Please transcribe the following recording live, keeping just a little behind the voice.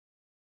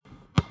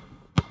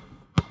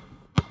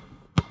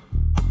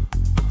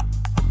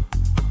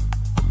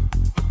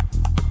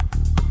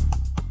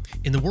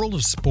In the world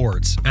of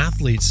sports,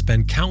 athletes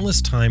spend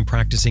countless time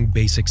practicing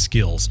basic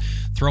skills: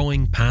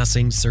 throwing,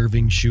 passing,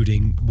 serving,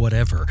 shooting,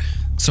 whatever.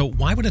 So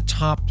why would a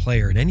top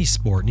player in any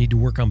sport need to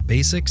work on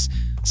basics?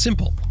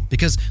 Simple,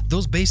 because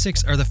those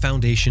basics are the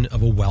foundation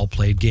of a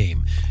well-played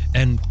game.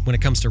 And when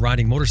it comes to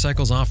riding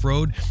motorcycles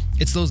off-road,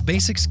 it's those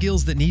basic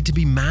skills that need to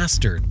be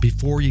mastered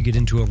before you get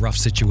into a rough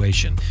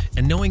situation.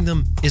 And knowing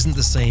them isn't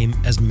the same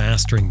as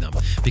mastering them,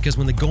 because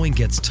when the going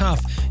gets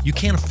tough, you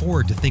can't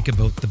afford to think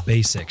about the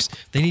basics.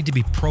 They need to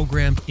be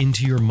programmed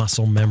into your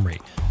muscle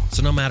memory.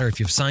 So no matter if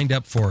you've signed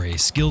up for a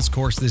skills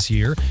course this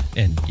year,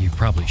 and you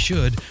probably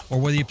should, or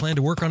whether you plan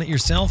to work on it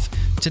yourself,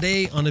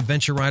 today on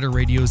Adventure Rider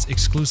Radio's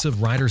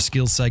exclusive Rider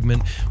Skills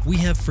segment, we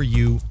have for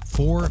you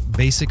 4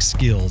 basic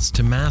skills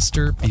to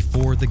master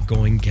before the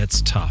going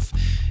gets tough.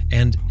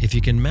 And if you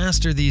can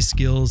master these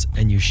skills,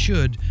 and you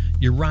should,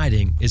 your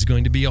riding is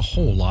going to be a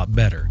whole lot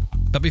better.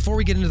 But before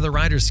we get into the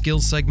Rider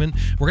Skills segment,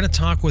 we're going to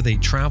talk with a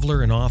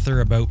traveler and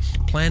author about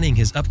planning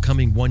his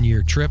upcoming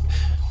one-year trip,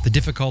 the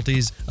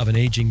difficulties of an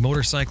aging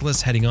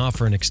motorcyclist heading off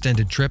for an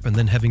extended trip and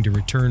then having to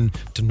return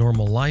to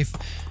normal life,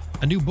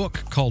 a new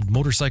book called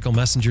Motorcycle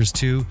Messengers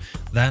 2,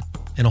 that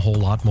and a whole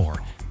lot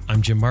more.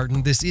 I'm Jim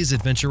Martin. This is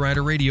Adventure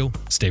Rider Radio.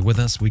 Stay with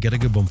us. We got a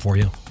good one for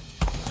you.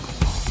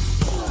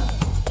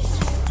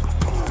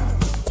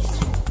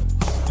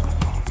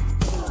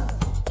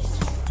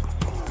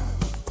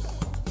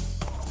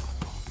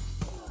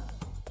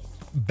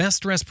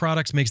 Best Dressed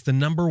Products makes the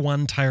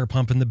 #1 tire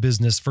pump in the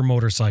business for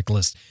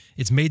motorcyclists.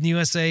 It's made in the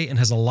USA and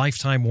has a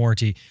lifetime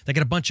warranty. They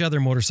got a bunch of other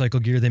motorcycle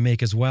gear they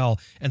make as well,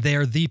 and they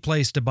are the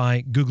place to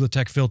buy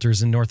Googletech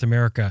filters in North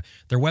America.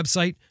 Their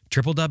website,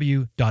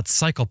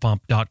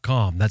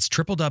 www.cyclepump.com. That's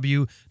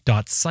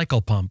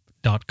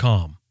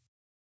www.cyclepump.com.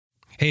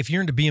 Hey, if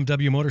you're into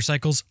BMW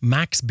motorcycles,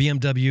 Max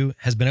BMW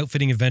has been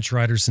outfitting adventure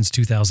riders since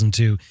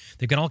 2002.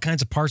 They've got all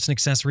kinds of parts and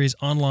accessories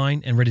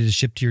online and ready to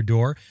ship to your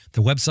door.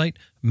 The website,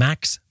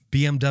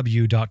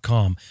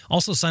 maxbmw.com.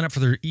 Also sign up for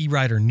their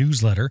e-rider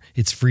newsletter.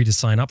 It's free to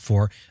sign up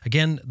for.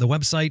 Again, the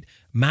website,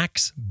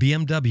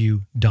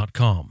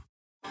 maxbmw.com.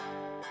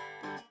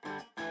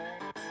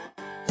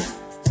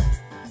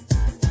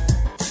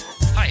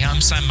 Hi, I'm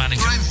Sam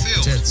Manager. Brian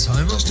Field. Ted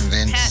Simon. Justin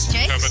Vince.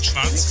 Herbert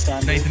Schwartz.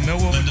 Nathan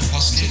Millwall. Linda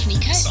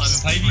Foskey.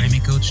 Simon Pavey. Remy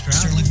Coach Stroud.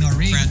 Sterling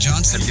Noreen. Grant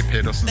Johnson. Helge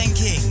Pedersen. Ben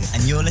King,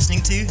 and you're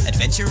listening to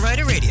Adventure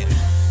Rider Radio.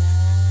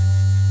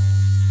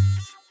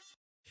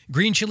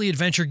 Green Chili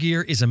Adventure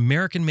Gear is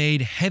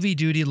American-made,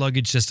 heavy-duty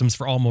luggage systems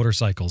for all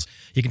motorcycles.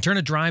 You can turn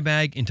a dry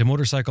bag into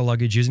motorcycle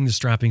luggage using the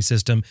strapping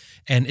system,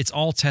 and it's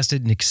all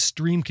tested in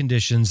extreme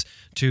conditions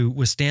to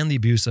withstand the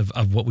abuse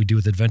of what we do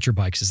with adventure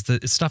bikes.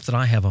 It's stuff that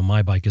I have on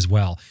my bike as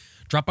well.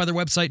 Drop by their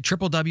website,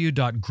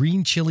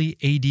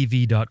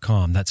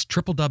 www.greenchiliadv.com. That's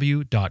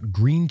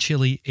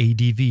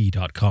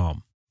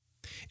www.greenchiliadv.com.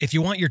 If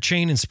you want your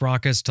chain and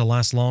sprockets to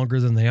last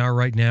longer than they are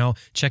right now,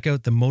 check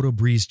out the Moto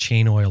Breeze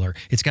chain oiler.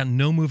 It's got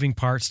no moving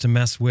parts to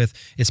mess with.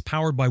 It's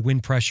powered by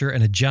wind pressure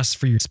and adjusts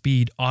for your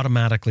speed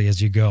automatically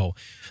as you go.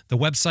 The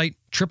website,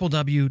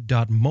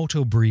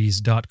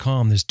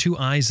 www.motobreeze.com. There's 2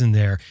 I's in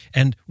there,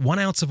 and 1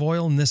 ounce of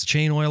oil in this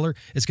chain oiler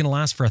is going to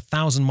last for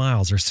 1,000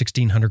 miles or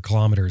 1,600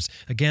 kilometers.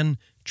 Again,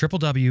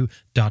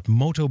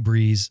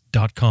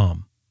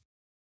 www.motobreeze.com.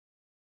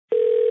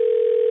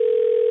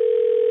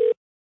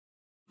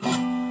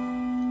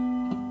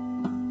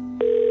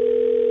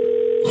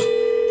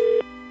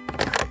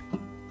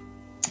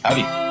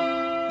 Howdy.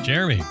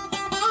 Jeremy.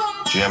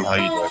 Jim, how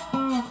you doing?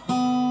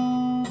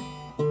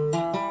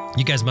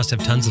 You guys must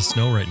have tons of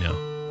snow right now.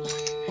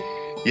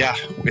 Yeah,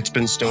 it's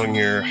been snowing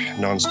here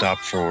nonstop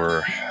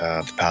for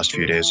the past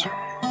few days.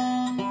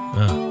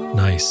 Oh,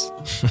 nice.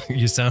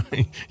 You sound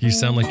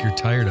like you're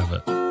tired of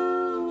it.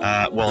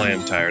 Well, I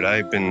am tired.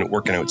 I've been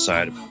working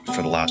outside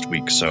for the last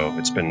week, so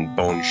it's been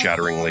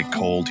bone-shatteringly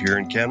cold here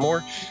in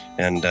Canmore,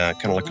 and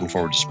kind of looking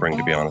forward to spring,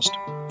 to be honest.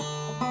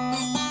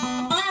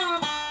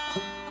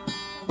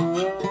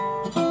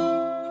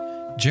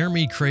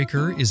 Jeremy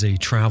Kroeker is a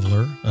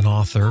traveler, an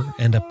author,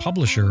 and a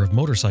publisher of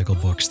motorcycle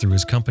books through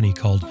his company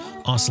called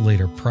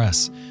Oscillator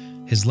Press.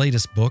 His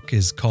latest book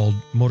is called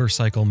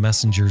Motorcycle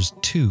Messengers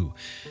 2,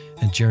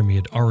 and Jeremy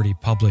had already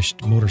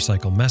published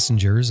Motorcycle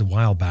Messengers a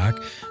while back.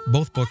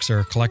 Both books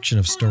are a collection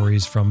of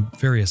stories from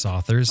various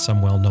authors,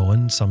 some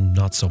well-known, some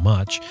not so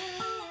much.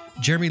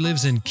 Jeremy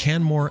lives in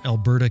Canmore,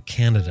 Alberta,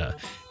 Canada,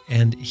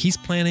 and he's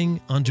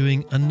planning on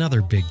doing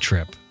another big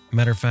trip.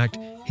 Matter of fact,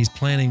 he's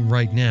planning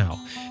right now.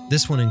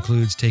 This one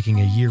includes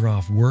taking a year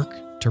off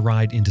work to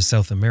ride into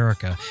South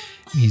America.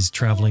 He's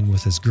traveling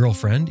with his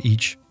girlfriend,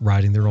 each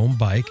riding their own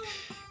bike.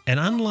 And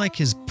unlike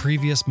his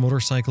previous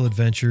motorcycle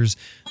adventures,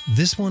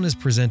 this one is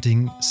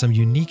presenting some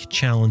unique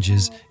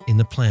challenges in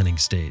the planning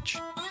stage.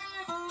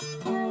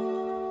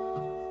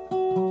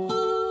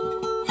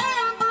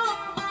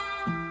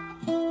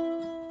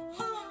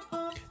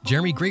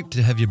 Jeremy, great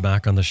to have you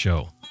back on the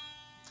show.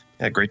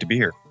 Yeah, great to be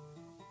here.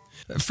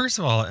 First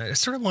of all, I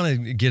sort of want to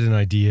get an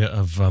idea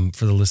of,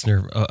 for the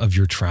listener, of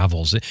your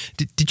travels.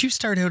 Did you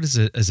start out as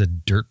a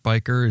dirt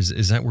biker?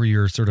 Is that where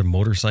your sort of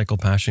motorcycle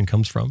passion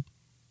comes from?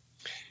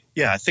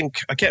 Yeah,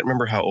 I can't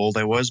remember how old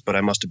I was, but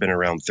I must have been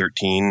around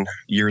 13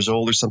 years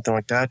old or something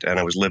like that. And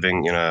I was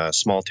living in a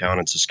small town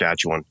in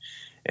Saskatchewan.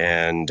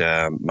 And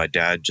my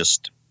dad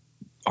just,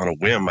 on a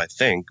whim, I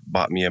think,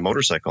 bought me a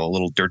motorcycle, a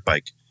little dirt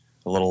bike,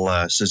 a little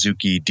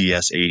Suzuki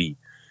DS80.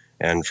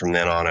 And from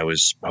then on, I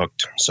was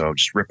hooked. So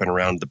just ripping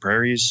around the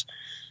prairies.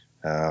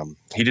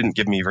 He didn't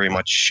give me very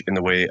much in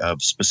the way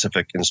of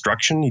specific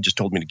instruction. He just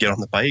told me to get on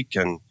the bike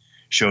and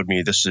showed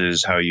me this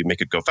is how you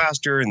make it go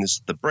faster, and this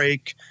is the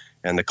brake.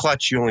 And the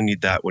clutch, you only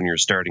need that when you're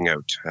starting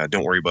out.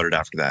 Don't worry about it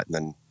after that. And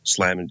then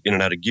slam it in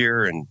and out of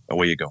gear, and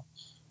away you go.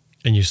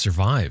 And you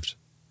survived.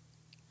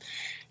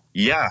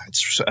 Yeah,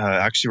 it's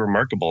actually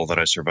remarkable that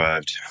I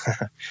survived.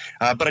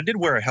 But I did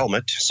wear a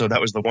helmet, so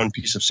that was the one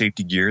piece of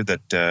safety gear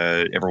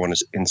that everyone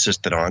has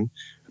insisted on.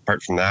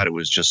 Apart from that, it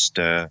was just,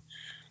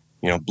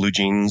 blue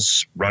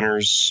jeans,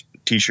 runners,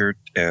 T-shirt,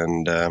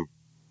 and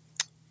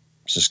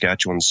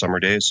Saskatchewan summer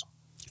days.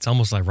 It's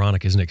almost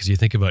ironic, isn't it? Because you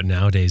think about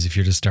nowadays, if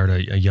you're to start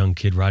a young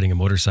kid riding a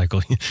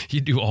motorcycle,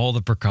 you do all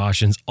the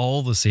precautions,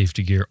 all the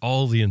safety gear,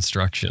 all the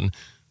instruction.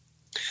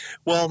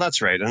 Well,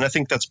 that's right. And I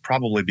think that's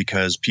probably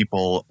because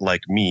people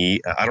like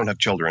me, I don't have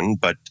children,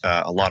 but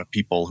a lot of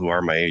people who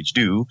are my age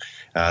do.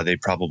 They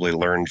probably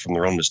learned from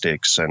their own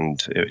mistakes.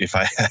 And if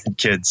I had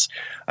kids,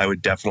 I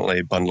would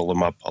definitely bundle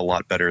them up a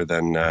lot better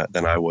than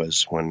I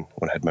was when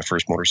I had my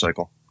first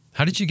motorcycle.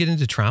 How did you get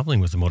into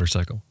traveling with a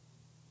motorcycle?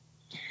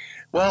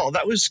 Well,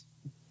 that was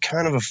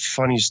kind of a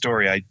funny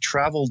story. I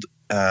traveled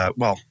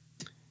when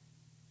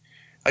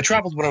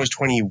I was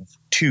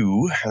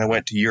 22, and I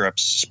went to Europe,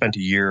 spent a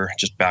year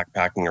just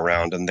backpacking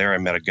around, and there I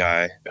met a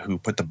guy who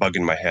put the bug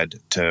in my head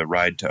to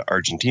ride to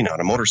Argentina on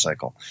a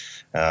motorcycle.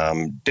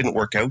 Didn't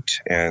work out,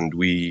 and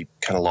we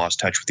kind of lost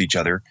touch with each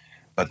other,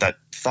 but that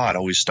thought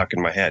always stuck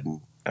in my head.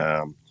 And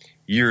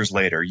years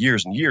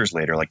and years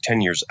later, like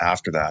 10 years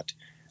after that,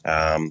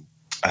 I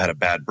had a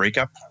bad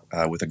breakup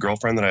with a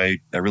girlfriend that I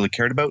really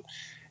cared about,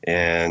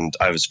 and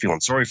I was feeling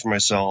sorry for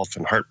myself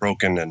and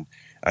heartbroken, and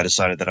I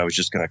decided that I was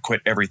just going to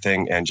quit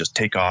everything and just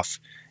take off,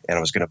 and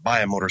I was going to buy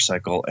a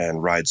motorcycle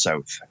and ride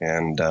south.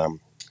 And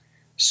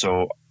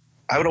so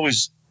I would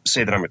always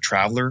say that I'm a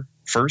traveler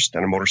first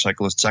and a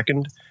motorcyclist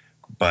second.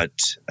 But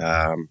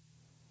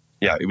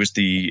it was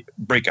the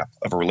breakup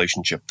of a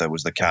relationship that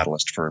was the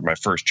catalyst for my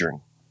first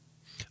journey.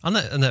 On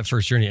that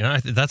first journey,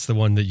 and that's the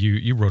one that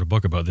you wrote a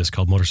book about this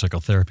called Motorcycle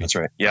Therapy. That's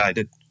right. Yeah, I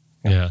did.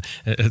 Yeah,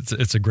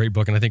 it's a great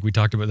book, and I think we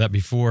talked about that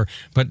before.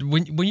 But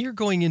when you're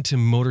going into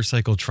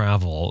motorcycle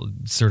travel,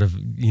 sort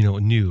of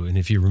new, and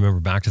if you remember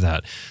back to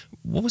that,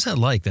 what was that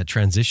like? That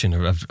transition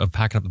of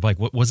packing up the bike?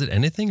 What was it?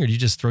 Anything, or do you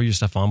just throw your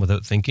stuff on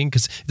without thinking?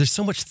 Because there's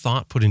so much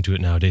thought put into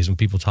it nowadays. When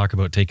people talk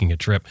about taking a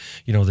trip,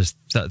 there's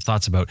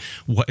thoughts about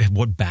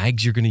what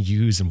bags you're going to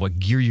use and what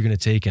gear you're going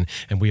to take, and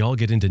we all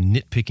get into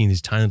nitpicking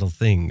these tiny little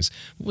things.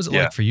 What was it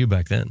like for you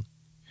back then?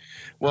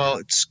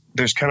 Well,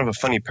 there's kind of a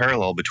funny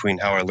parallel between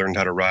how I learned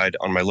how to ride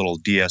on my little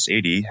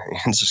DS80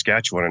 in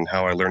Saskatchewan and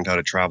how I learned how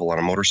to travel on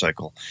a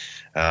motorcycle.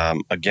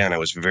 Again, I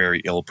was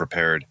very ill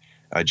prepared.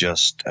 I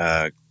just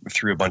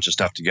threw a bunch of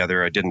stuff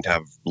together. I didn't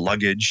have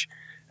luggage.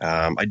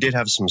 I did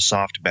have some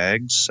soft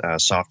bags,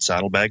 soft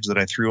saddle bags that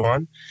I threw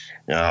on.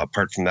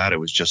 Apart from that, it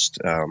was just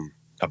a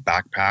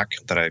backpack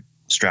that I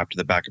strapped to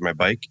the back of my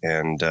bike,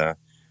 and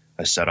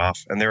I set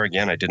off. And there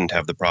again, I didn't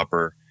have the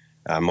proper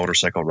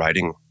motorcycle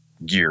riding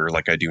gear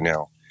like I do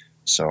now.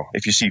 So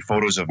if you see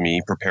photos of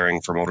me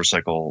preparing for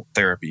motorcycle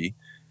therapy,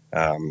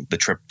 the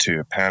trip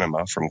to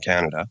Panama from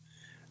Canada,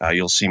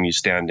 you'll see me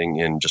standing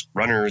in just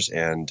runners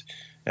and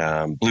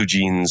blue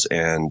jeans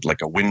and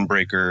like a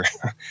windbreaker.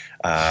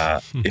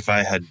 If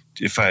I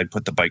had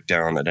put the bike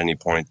down at any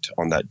point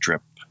on that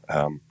trip,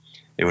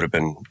 it would have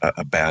been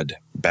a bad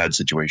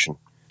situation.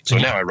 So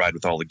now I ride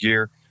with all the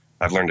gear.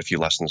 I've learned a few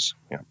lessons.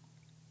 Yeah.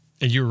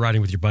 And you were riding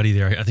with your buddy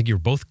there. I think you were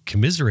both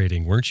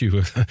commiserating, weren't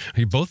you?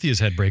 You both of you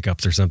had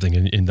breakups or something,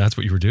 and that's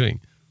what you were doing.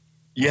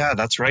 Yeah,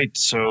 that's right.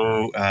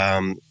 So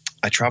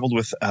I traveled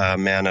with a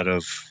man out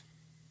of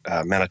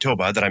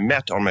Manitoba that I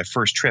met on my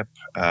first trip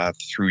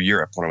through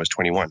Europe when I was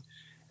 21.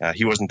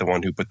 He wasn't the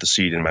one who put the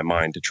seed in my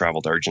mind to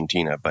travel to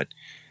Argentina. But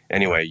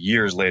anyway,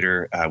 years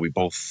later, we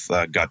both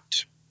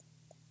got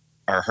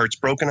our hearts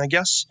broken, I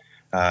guess.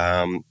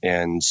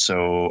 And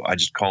so I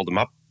just called him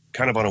up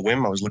kind of on a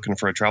whim. I was looking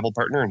for a travel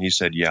partner, and he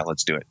said, yeah,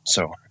 let's do it.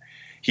 So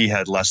he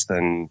had less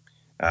than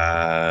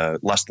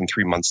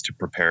 3 months to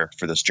prepare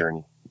for this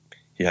journey.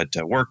 He had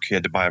to work, he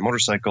had to buy a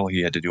motorcycle,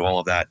 he had to do all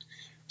of that.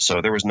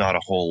 So there was not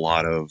a whole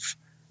lot of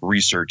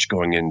research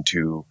going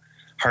into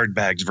hard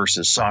bags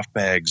versus soft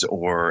bags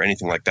or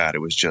anything like that. It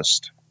was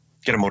just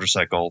get a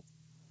motorcycle,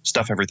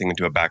 stuff everything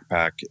into a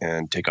backpack,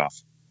 and take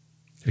off.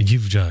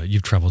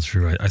 You've traveled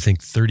through, I think,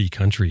 30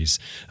 countries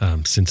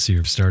since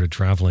you've started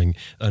traveling.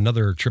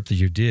 Another trip that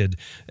you did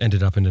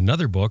ended up in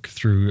another book,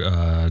 Through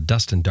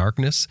Dust and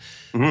Darkness.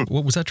 Mm-hmm.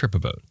 What was that trip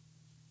about?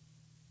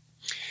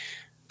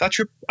 That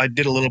trip, I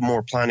did a little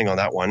more planning on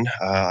that one.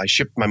 I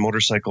shipped my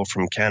motorcycle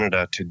from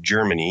Canada to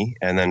Germany,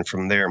 and then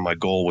from there, my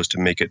goal was to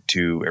make it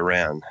to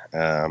Iran.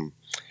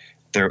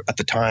 There at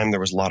the time, there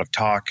was a lot of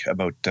talk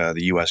about the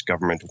U.S.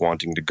 government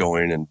wanting to go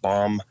in and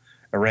bomb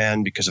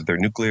Iran because of their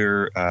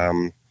nuclear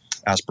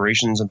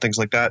aspirations and things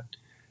like that.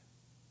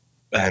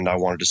 And I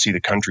wanted to see the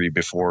country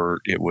before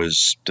it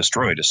was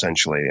destroyed,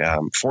 essentially.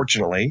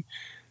 Fortunately,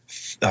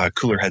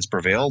 cooler heads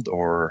prevailed,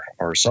 or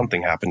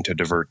something happened to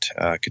divert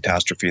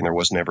catastrophe, and there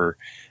was never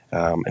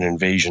an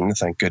invasion,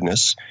 thank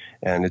goodness.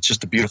 And it's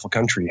just a beautiful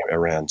country,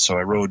 Iran. So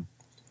I rode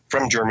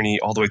from Germany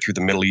all the way through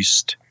the Middle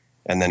East,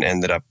 and then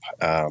ended up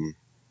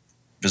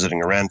visiting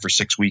Iran for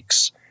 6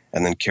 weeks,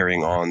 and then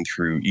carrying on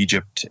through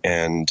Egypt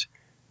and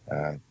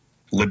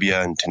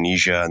Libya and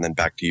Tunisia, and then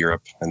back to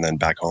Europe, and then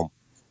back home.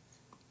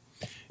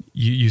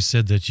 You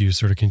said that you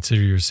sort of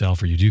consider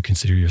yourself, or you do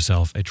consider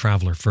yourself, a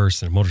traveler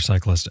first and a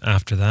motorcyclist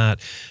after that.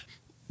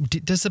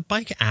 Does the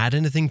bike add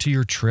anything to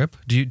your trip?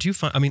 Do you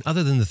find, I mean,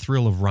 other than the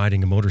thrill of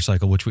riding a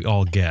motorcycle, which we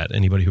all get,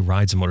 anybody who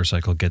rides a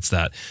motorcycle gets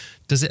that,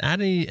 does it add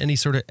any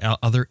sort of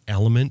other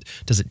element?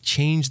 Does it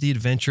change the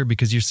adventure?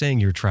 Because you're saying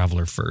you're a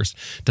traveler first.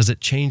 Does it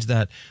change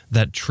that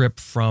trip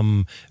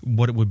from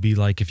what it would be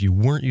like if you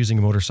weren't using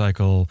a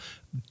motorcycle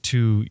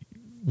to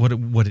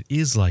what it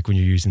is like when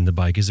you're using the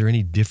bike? Is there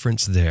any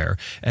difference there?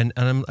 And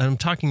I'm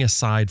talking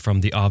aside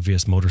from the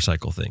obvious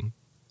motorcycle thing.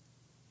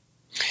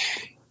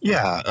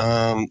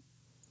 Yeah.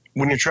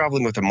 When you're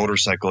traveling with a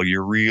motorcycle,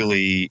 you're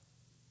really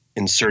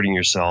inserting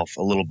yourself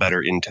a little better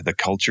into the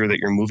culture that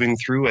you're moving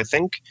through, I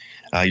think.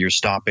 You're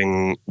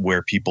stopping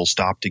where people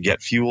stop to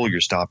get fuel.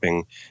 You're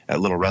stopping at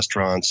little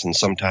restaurants, and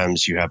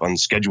sometimes you have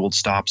unscheduled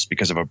stops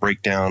because of a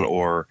breakdown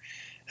or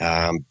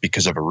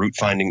because of a route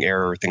finding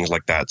error, things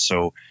like that.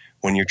 So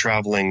when you're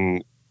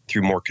traveling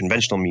through more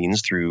conventional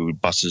means, through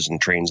buses and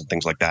trains and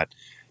things like that,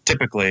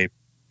 typically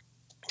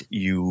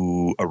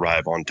you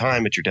arrive on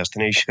time at your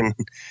destination,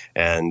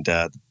 and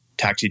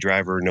taxi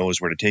driver knows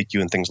where to take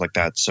you and things like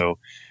that. So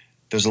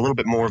there's a little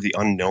bit more of the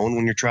unknown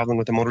when you're traveling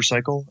with a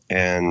motorcycle,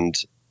 and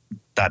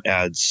that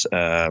adds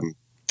a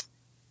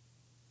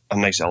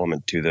nice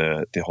element to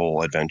the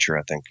whole adventure,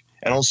 I think.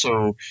 And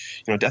also,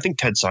 I think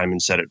Ted Simon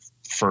said it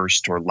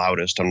first or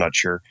loudest, I'm not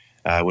sure,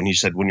 when he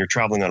said, when you're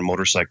traveling on a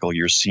motorcycle,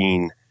 you're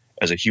seen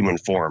as a human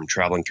form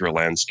traveling through a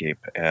landscape.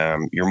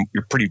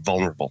 You're pretty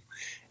vulnerable,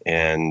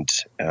 and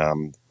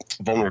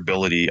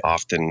vulnerability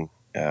often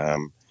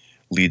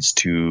leads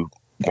to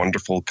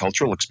wonderful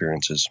cultural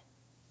experiences.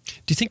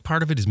 Do you think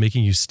part of it is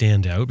making you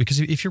stand out?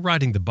 Because if you're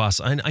riding the bus,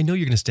 I know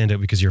you're going to stand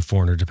out because you're a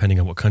foreigner, depending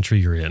on what country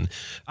you're in.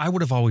 I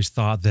would have always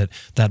thought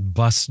that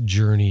bus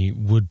journey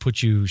would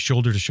put you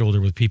shoulder to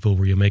shoulder with people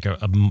where you make a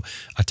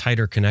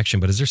tighter connection.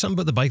 But is there something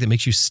about the bike that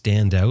makes you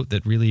stand out,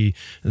 that really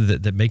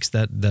that makes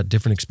that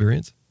different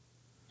experience?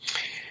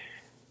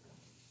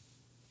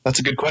 That's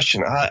a good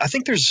question. I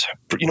think there's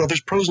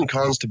pros and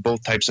cons to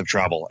both types of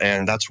travel.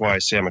 And that's why I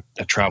say I'm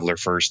a traveler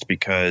first,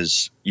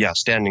 because,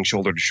 standing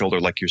shoulder to shoulder,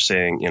 like you're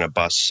saying, in a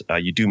bus,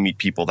 you do meet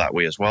people that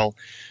way as well.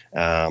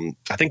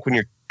 I think when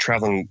you're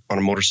traveling on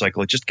a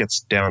motorcycle, it just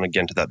gets down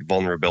again to that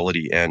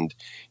vulnerability, and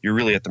you're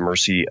really at the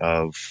mercy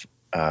of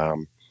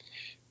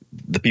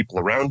the people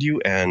around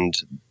you. And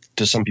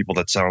to some people,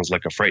 that sounds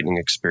like a frightening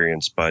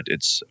experience, but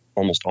it's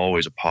almost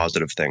always a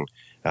positive thing.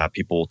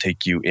 People will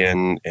take you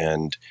in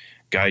and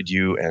guide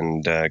you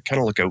and kind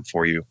of look out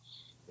for you.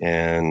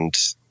 And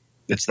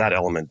it's that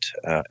element.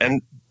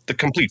 And the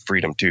complete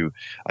freedom too.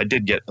 I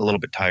did get a little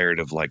bit tired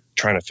of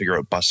trying to figure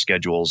out bus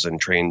schedules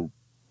and train,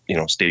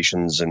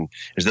 stations, and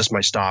is this my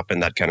stop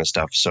and that kind of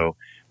stuff. So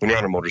when you're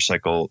on a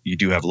motorcycle, you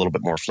do have a little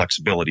bit more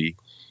flexibility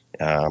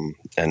and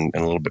a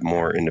little bit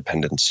more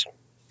independence.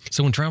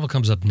 So when travel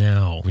comes up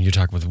now, when you're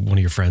talking with one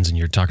of your friends and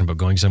you're talking about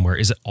going somewhere,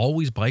 is it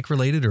always bike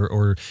related,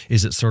 or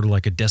is it sort of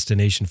like a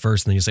destination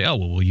first and then you say, oh,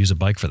 well, we'll use a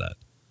bike for that?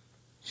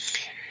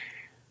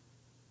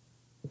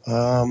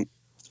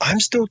 I'm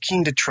still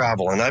keen to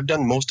travel, and I've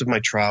done most of my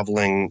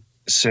traveling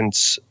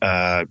since.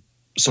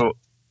 So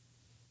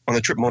on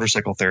the trip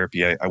motorcycle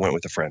therapy, I went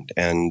with a friend,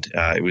 and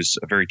it was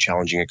a very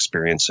challenging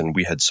experience, and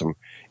we had some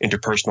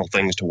interpersonal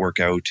things to work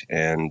out.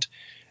 And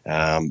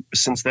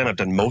since then, I've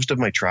done most of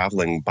my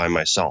traveling by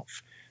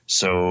myself.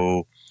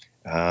 So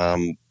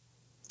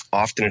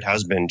often it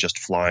has been just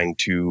flying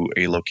to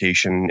a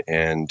location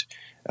and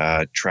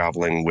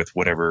traveling with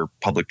whatever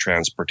public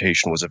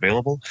transportation was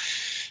available.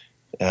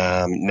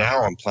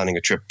 Now I'm planning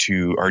a trip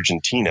to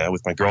Argentina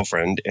with my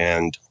girlfriend,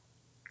 and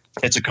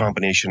it's a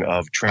combination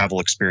of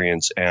travel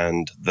experience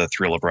and the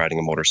thrill of riding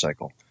a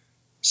motorcycle.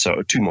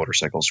 So 2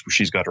 motorcycles.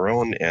 She's got her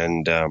own,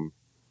 and the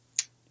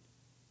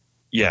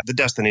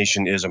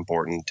destination is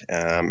important.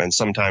 And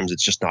sometimes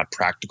it's just not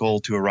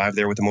practical to arrive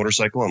there with a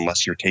motorcycle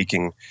unless you're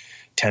taking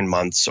 10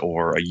 months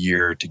or a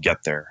year to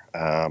get there.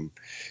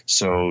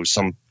 So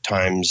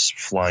sometimes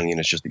flying in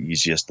is just the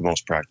easiest, the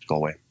most practical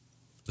way.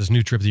 This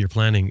new trip that you're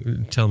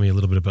planning, tell me a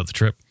little bit about the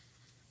trip.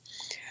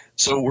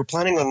 So we're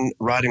planning on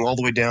riding all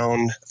the way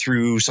down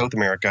through South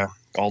America,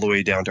 all the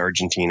way down to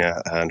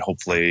Argentina, and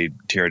hopefully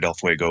Tierra del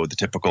Fuego, the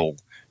typical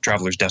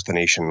traveler's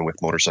destination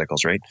with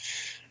motorcycles, right?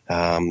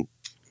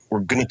 we're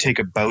going to take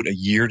about a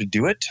year to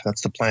do it.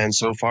 That's the plan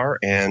so far.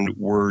 And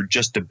we're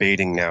just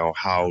debating now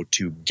how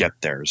to get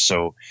there.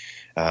 So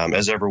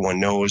as everyone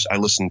knows, I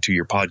listened to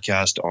your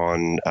podcast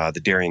on the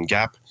Darien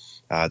Gap.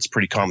 It's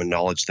pretty common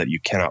knowledge that you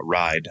cannot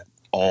ride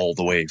all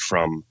the way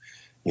from,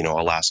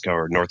 Alaska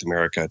or North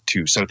America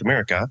to South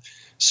America.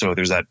 So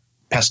there's that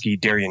pesky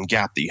Darien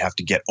Gap that you have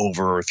to get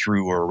over or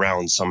through or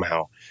around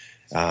somehow.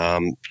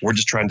 We're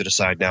just trying to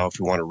decide now if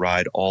we want to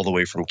ride all the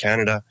way from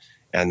Canada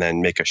and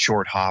then make a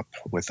short hop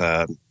with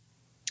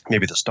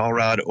maybe the stall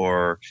rod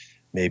or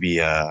maybe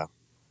an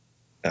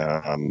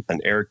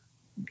air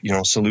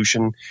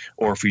solution,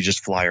 or if we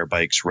just fly our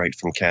bikes right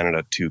from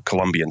Canada to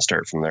Colombia and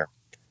start from there.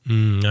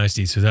 I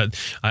see. So that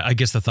I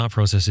guess the thought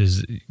process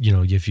is,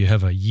 if you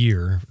have a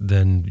year,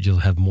 then you'll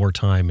have more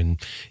time in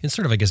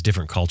sort of, I guess,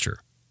 different culture.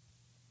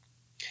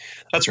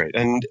 That's right.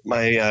 And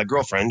my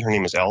girlfriend, her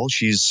name is Elle,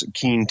 she's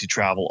keen to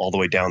travel all the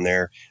way down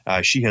there.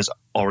 She has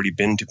already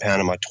been to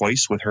Panama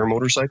twice with her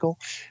motorcycle,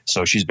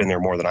 so she's been there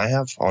more than I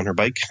have on her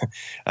bike.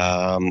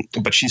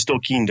 But she's still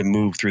keen to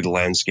move through the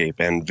landscape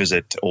and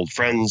visit old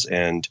friends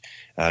and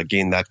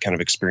gain that kind of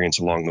experience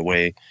along the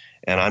way.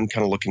 And I'm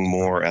kind of looking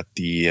more at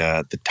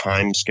the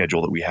time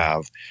schedule that we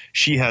have.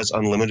 She has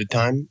unlimited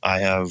time. I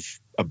have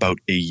about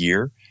a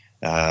year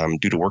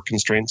due to work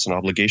constraints and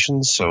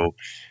obligations. So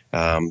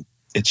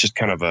it's just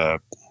kind of a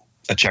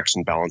checks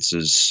and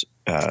balances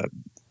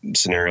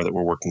scenario that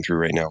we're working through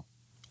right now.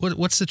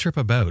 What's the trip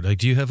about? Like,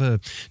 do you have a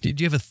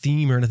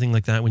theme or anything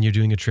like that when you're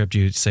doing a trip? Do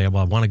you say,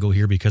 well, I want to go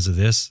here because of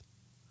this?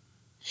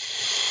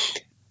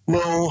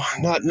 No,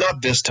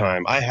 not this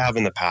time. I have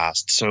in the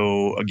past.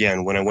 So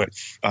again, when I went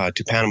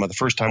to Panama the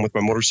first time with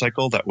my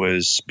motorcycle, that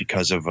was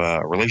because of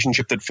a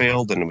relationship that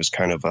failed, and it was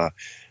kind of a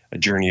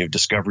journey of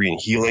discovery and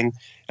healing.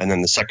 And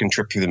then the second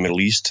trip through the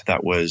Middle East,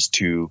 that was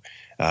to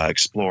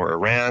explore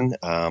Iran.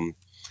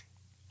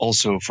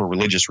 Also for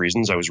religious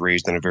reasons. I was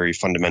raised in a very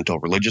fundamental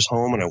religious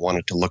home, and I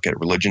wanted to look at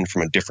religion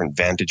from a different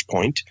vantage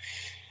point.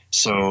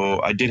 So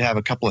I did have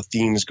a couple of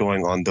themes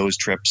going on those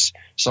trips.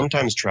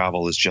 Sometimes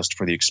travel is just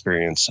for the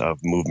experience of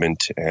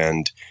movement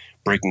and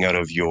breaking out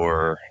of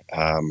your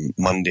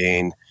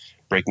mundane,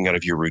 breaking out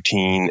of your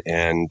routine,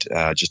 and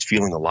just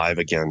feeling alive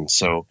again.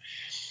 So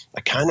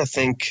I kind of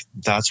think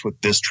that's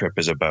what this trip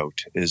is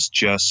about, is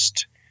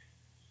just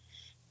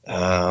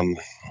I'm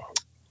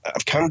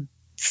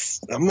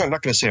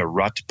not going to say a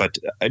rut, but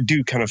I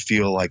do kind of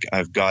feel like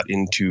I've got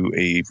into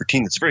a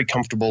routine that's very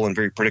comfortable and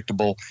very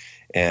predictable,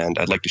 and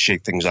I'd like to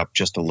shake things up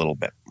just a little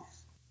bit.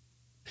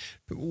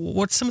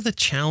 What's some of the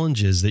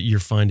challenges that you're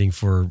finding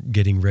for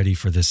getting ready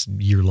for this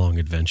year-long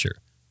adventure?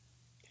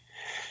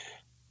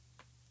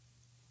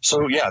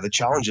 So yeah, the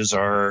challenges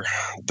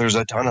there's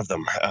a ton of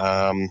them.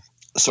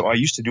 So I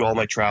used to do all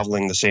my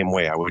traveling the same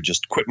way. I would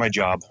just quit my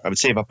job. I would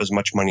save up as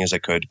much money as I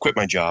could, quit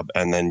my job,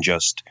 and then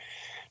just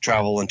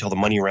travel until the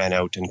money ran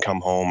out and come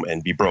home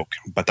and be broke.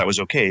 But that was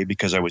okay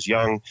because I was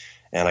young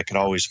and I could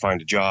always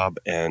find a job.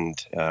 And,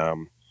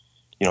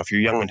 if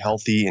you're young and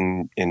healthy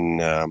in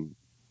at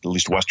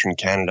least Western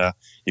Canada,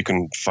 you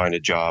can find a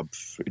job.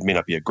 It may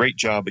not be a great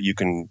job, but you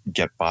can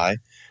get by.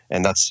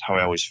 And that's how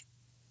I always,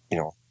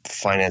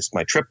 financed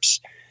my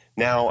trips.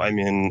 Now I'm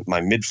in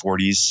my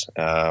mid-40s,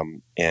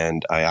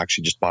 and I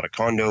actually just bought a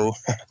condo.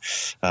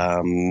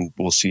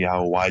 We'll see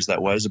how wise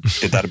that was.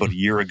 Did that about a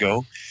year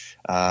ago.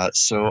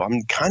 So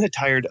I'm kind of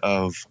tired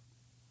of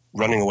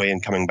running away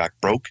and coming back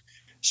broke.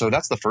 So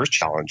that's the first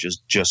challenge,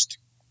 is just,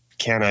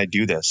 can I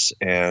do this?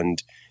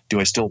 And do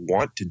I still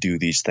want to do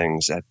these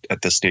things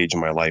at this stage in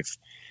my life?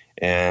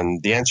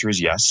 And the answer is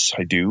yes,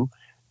 I do,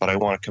 but I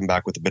want to come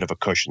back with a bit of a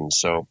cushion.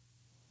 So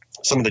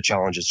some of the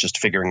challenge is just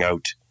figuring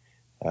out,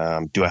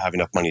 do I have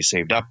enough money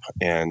saved up,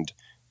 and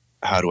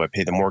how do I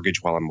pay the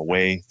mortgage while I'm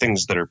away?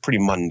 Things that are pretty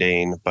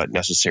mundane, but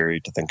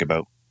necessary to think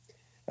about.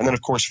 And then,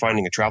 of course,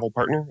 finding a travel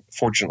partner.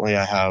 Fortunately,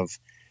 I have,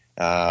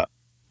 a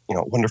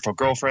wonderful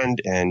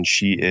girlfriend, and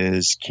she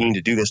is keen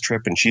to do this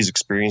trip, and she's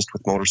experienced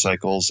with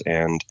motorcycles,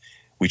 and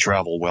we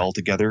travel well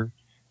together.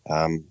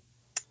 And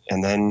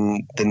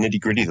then the nitty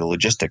gritty, the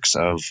logistics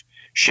of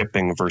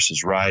shipping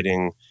versus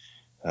riding,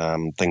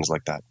 things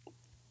like that.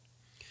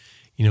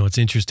 It's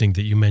interesting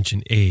that you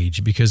mention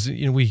age, because,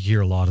 we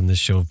hear a lot on this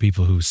show of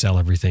people who sell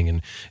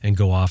everything and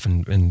go off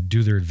and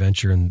do their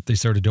adventure, and they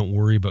sort of don't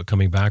worry about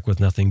coming back with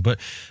nothing. But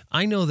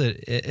I know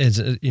that as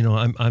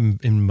I'm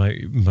in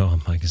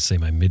I can say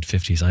my mid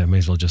 50s. I may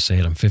as well just say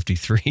it. I'm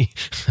 53.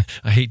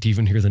 I hate to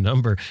even hear the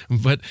number,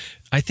 but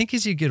I think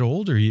as you get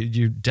older,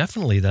 you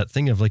definitely, that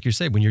thing of, like you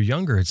say, when you're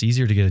younger, it's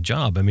easier to get a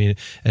job. I mean,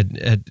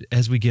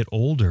 as we get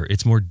older,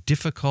 it's more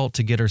difficult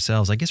to get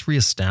ourselves, I guess,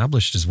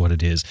 reestablished is what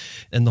it is.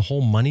 And the whole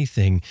money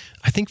thing,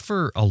 I think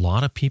for a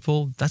lot of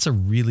people, that's a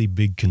really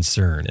big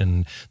concern.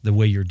 And the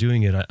way you're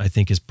doing it, I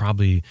think, is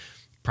probably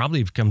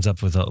comes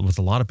up with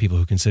a lot of people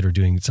who consider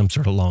doing some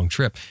sort of long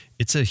trip.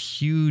 It's a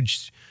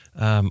huge...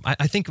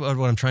 I think what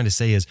I'm trying to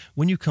say is,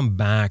 when you come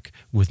back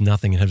with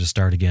nothing and have to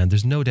start again,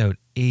 there's no doubt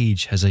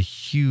age has a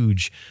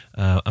huge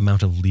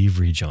amount of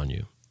leverage on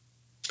you.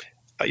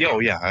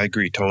 Yeah, I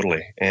agree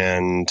totally.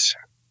 And,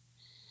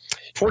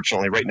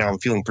 Fortunately, right now I'm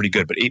feeling pretty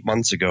good. But 8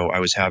 months ago, I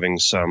was having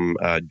some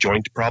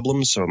joint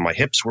problems. So my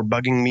hips were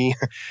bugging me.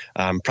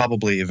 I'm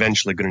probably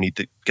eventually going to need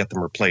to get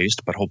them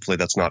replaced, but hopefully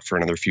that's not for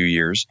another few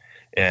years.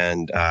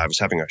 And I was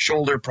having a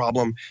shoulder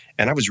problem,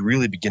 and I was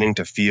really beginning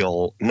to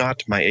feel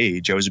not my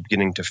age. I was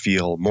beginning to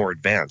feel more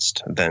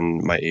advanced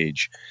than my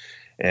age.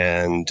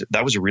 And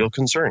that was a real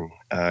concern.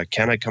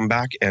 Can I come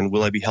back, and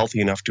will I be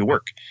healthy enough to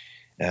work?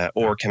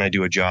 Or can I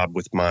do a job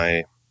with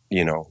my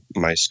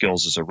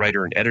skills as a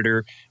writer and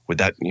editor? Would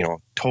that,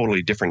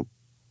 totally different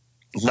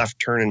left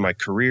turn in my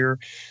career?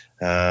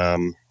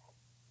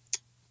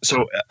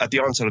 So at the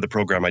onset of the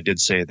program, I did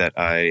say that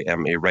I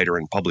am a writer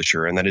and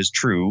publisher, and that is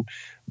true,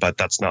 but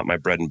that's not my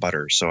bread and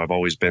butter. So I've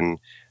always been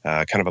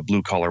kind of a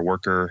blue-collar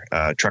worker,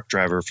 truck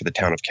driver for the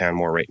town of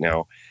Canmore right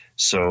now.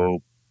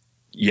 So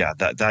yeah,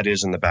 that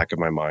is in the back of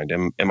my mind.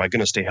 Am I going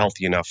to stay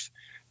healthy enough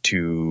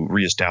to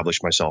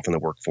reestablish myself in the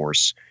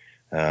workforce?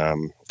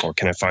 Or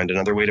can I find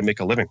another way to make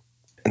a living?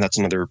 And that's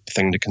another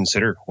thing to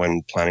consider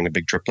when planning a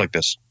big trip like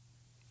this.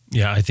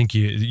 Yeah, I think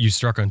you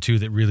struck on two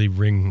that really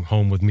ring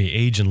home with me: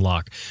 age and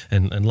luck.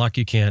 And luck,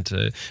 you can't,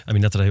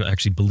 not that I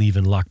actually believe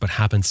in luck, but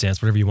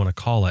happenstance, whatever you want to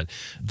call it.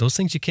 Those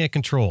things you can't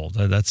control.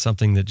 That's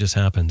something that just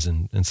happens,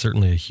 and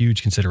certainly a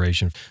huge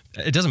consideration.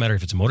 It doesn't matter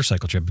if it's a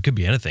motorcycle trip. It could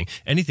be anything.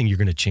 Anything you're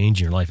going to change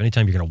in your life,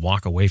 anytime you're going to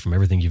walk away from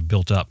everything you've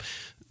built up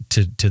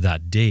to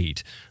that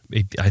date,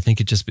 I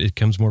think it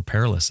becomes more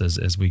perilous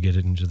as we get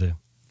into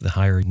the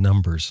higher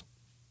numbers.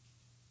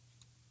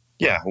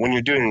 Yeah, when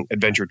you're doing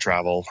adventure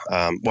travel,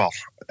 I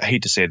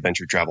hate to say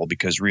adventure travel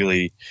because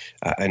really,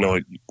 I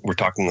know we're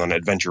talking on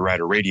Adventure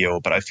Rider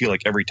Radio, but I feel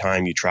like every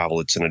time you travel,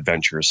 it's an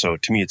adventure. So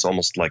to me, it's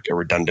almost like a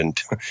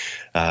redundant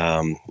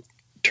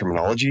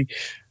terminology.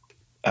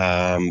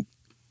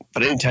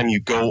 But anytime you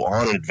go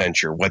on an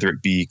adventure, whether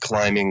it be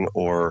climbing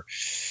or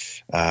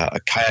a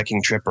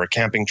kayaking trip or a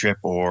camping trip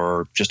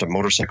or just a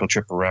motorcycle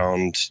trip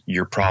around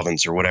your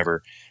province or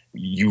whatever,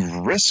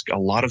 you risk a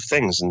lot of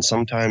things. And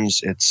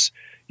sometimes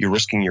you're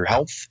risking your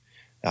health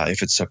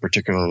if it's a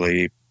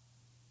particularly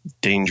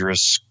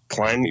dangerous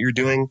climb that you're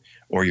doing,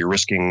 or you're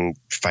risking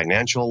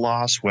financial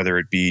loss, whether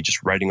it be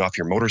just riding off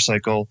your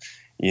motorcycle.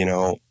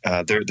 There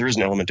is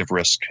an element of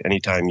risk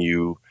anytime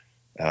you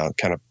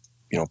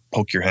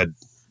poke your head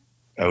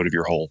out of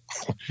your hole.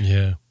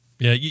 Yeah.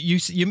 Yeah, you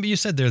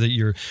said there that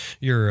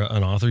you're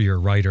an author, you're a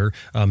writer.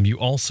 You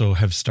also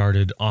have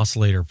started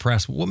Oscillator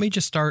Press. What made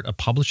you start a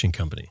publishing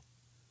company?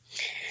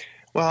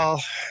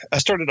 Well, I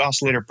started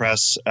Oscillator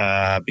Press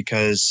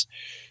because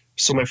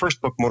my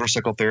first book,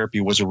 Motorcycle Therapy,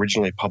 was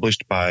originally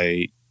published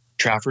by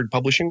Trafford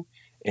Publishing,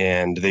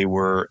 and they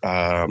were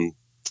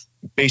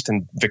based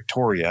in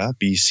Victoria,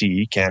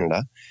 BC,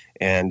 Canada,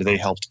 and they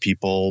helped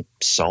people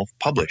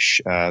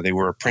self-publish. They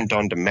were a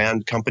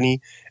print-on-demand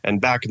company,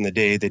 and back in the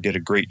day, they did a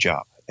great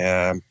job.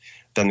 Then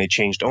they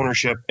changed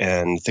ownership,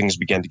 and things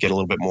began to get a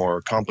little bit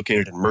more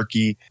complicated and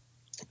murky.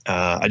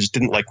 I just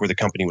didn't like where the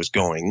company was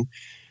going.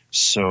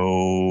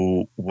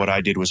 So what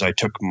I did was I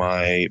took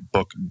my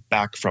book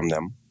back from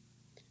them,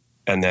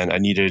 and then I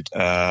needed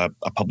a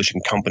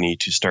publishing company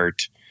to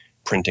start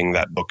printing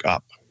that book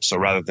up. So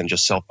rather than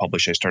just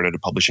self-publish, I started a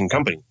publishing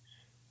company.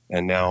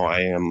 And now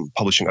I am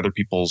publishing other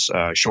people's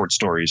short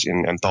stories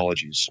in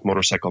anthologies,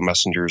 Motorcycle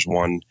Messengers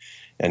 1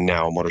 and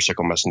now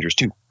Motorcycle Messengers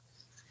 2.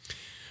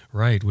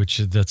 Right, which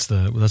that's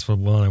what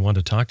one I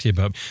wanted to talk to you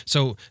about.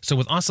 So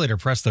with Oscillator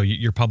Press, though,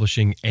 you're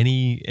publishing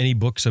any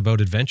books about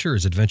adventure?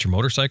 Is adventure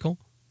motorcycle?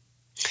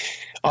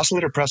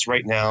 Oscillator Press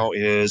right now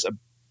it's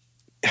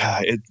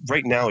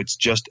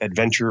just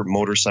adventure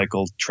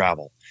motorcycle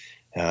travel.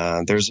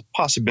 There's a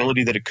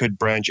possibility that it could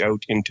branch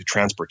out into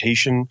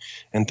transportation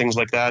and things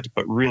like that,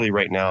 but really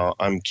right now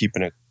I'm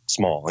keeping it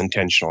small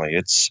intentionally.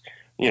 It's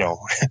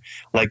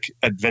like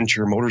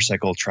adventure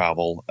motorcycle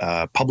travel,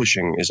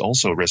 publishing is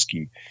also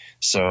risky.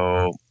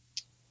 So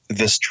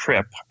this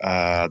trip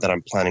that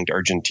I'm planning to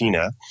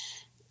Argentina,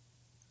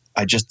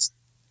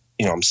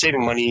 I'm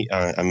saving money,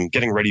 I'm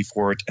getting ready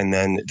for it, and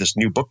then this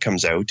new book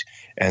comes out,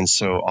 and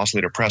so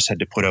Oscillator Press had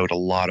to put out a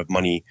lot of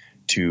money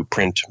to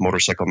print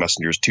Motorcycle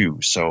Messengers 2.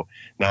 So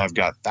now I've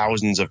got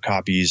thousands of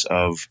copies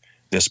of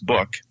this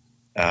book,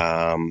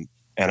 and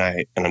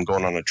I'm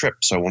going on a trip,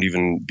 so I won't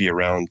even be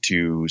around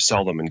to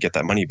sell them and get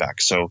that money back.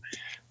 So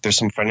there's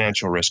some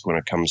financial risk when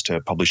it comes to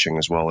publishing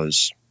as well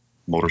as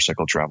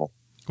motorcycle travel.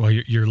 Well,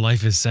 your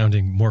life is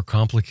sounding more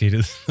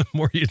complicated the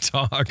more you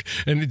talk.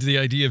 And the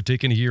idea of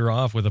taking a year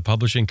off with a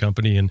publishing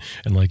company and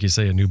like you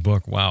say, a new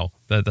book, wow,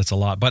 that's a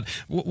lot. But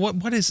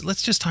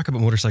let's just talk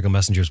about Motorcycle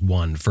Messengers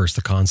 1 first,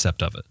 the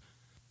concept of it.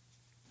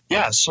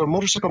 Yeah, so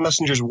Motorcycle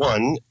Messengers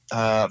 1,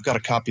 I've got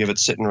a copy of it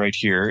sitting right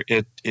here.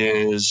 It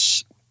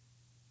is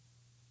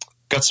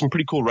got some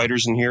pretty cool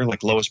writers in here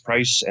like Lois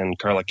Price and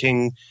Carla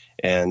King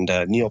and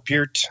Neil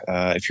Peart.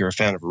 If you're a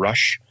fan of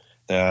Rush,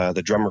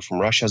 the drummer from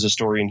Rush has a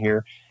story in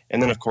here.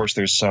 And then, of course,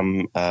 there's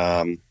some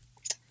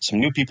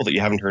new people that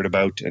you haven't heard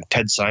about.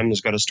 Ted Simon has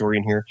got a story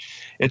in here.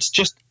 It's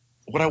just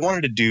what I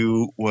wanted to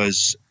do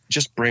was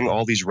just bring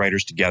all these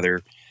writers together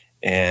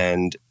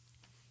and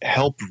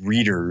help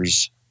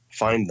readers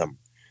find them.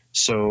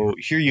 So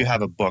here you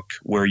have a book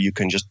where you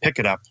can just pick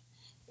it up,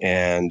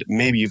 and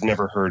maybe you've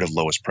never heard of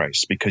Lois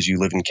Price because you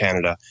live in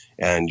Canada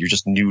and you're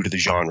just new to the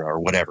genre or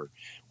whatever.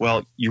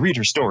 Well, you read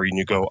her story and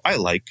you go, I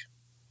like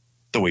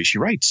the way she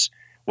writes.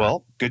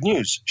 Well, good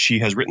news. She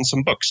has written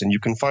some books and you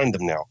can find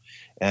them now.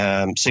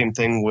 Same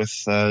thing with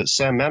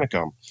Sam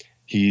Manicom.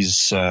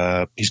 He's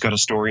got a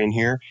story in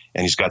here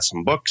and he's got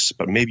some books,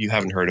 but maybe you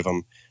haven't heard of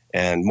him.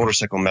 And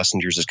Motorcycle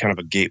Messengers is kind of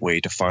a gateway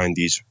to find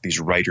these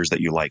writers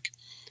that you like.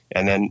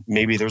 And then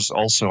maybe there's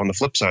also on the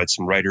flip side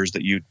some writers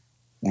that you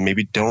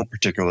maybe don't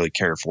particularly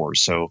care for.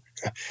 So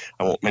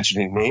I won't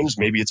mention any names.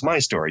 Maybe it's my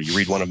story. You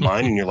read one of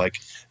mine and you're like,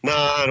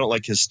 nah, I don't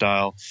like his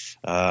style.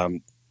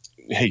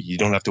 Hey, you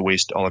don't have to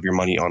waste all of your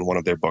money on one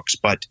of their books.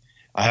 But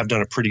I have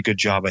done a pretty good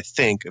job, I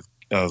think,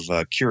 of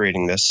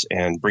curating this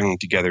and bringing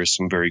together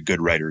some very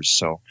good writers.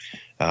 So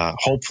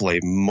hopefully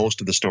most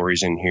of the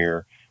stories in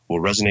here will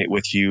resonate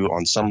with you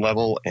on some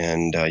level,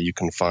 and you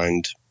can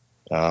find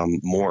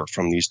more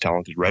from these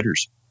talented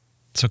writers.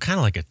 So kind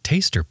of like a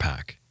taster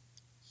pack.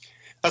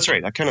 That's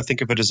right. I kind of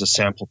think of it as a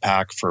sample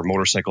pack for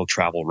motorcycle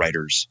travel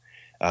writers.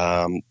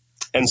 And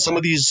some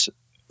of these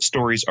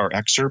stories are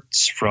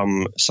excerpts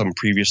from some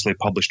previously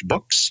published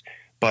books,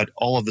 but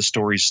all of the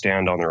stories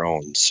stand on their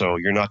own. So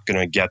you're not going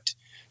to get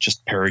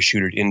just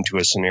parachuted into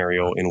a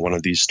scenario in one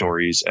of these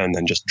stories and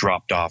then just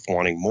dropped off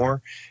wanting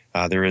more.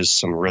 There is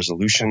some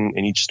resolution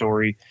in each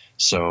story.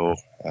 So,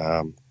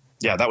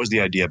 that was the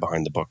idea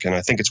behind the book, and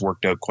I think it's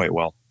worked out quite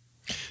well.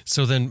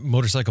 So then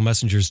Motorcycle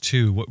Messengers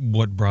 2,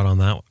 what brought on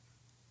that one?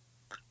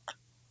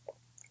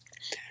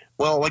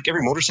 Well, like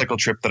every motorcycle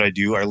trip that I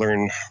do, I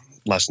learn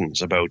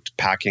lessons about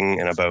packing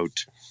and about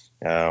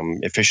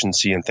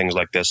efficiency and things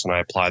like this, and I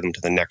apply them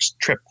to the next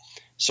trip.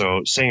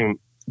 So same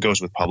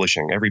goes with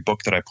publishing. Every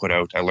book that I put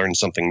out, I learned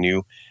something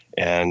new,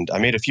 and I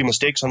made a few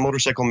mistakes on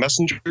Motorcycle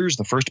Messengers,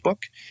 the first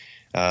book,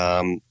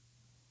 and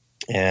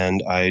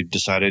I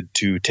decided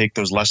to take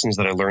those lessons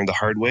that I learned the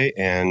hard way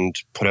and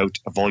put out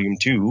a volume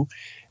 2,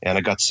 and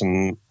I got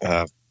some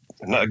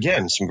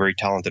very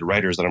talented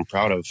writers that I'm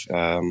proud of.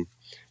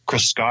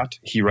 Chris Scott,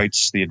 he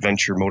writes the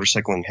Adventure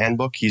Motorcycling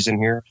Handbook. He's in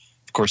here.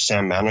 Of course,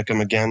 Sam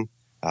Manicom again.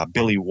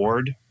 Billy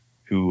Ward,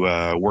 who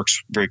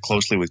works very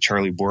closely with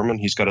Charlie Boorman.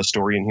 He's got a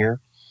story in here.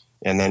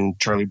 And then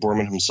Charlie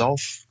Boorman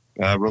himself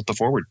wrote the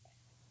foreword.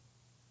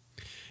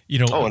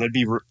 And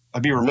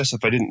I'd be remiss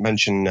if I didn't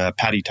mention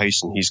Patty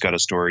Tyson. He's got a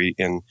story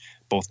in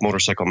both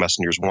Motorcycle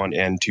Messengers 1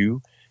 and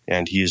 2.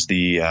 And he is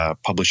the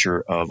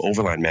publisher of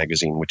Overland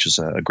Magazine, which is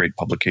a great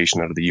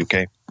publication out of the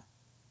UK.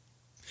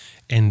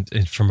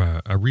 And from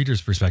a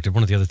reader's perspective,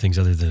 one of the other things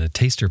other than a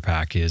taster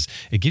pack is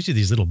it gives you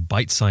these little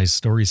bite-sized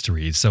stories to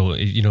read. So,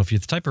 if you're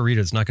the type of reader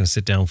that's not going to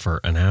sit down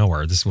for an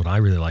hour, this is what I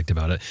really liked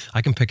about it.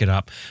 I can pick it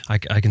up. I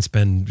can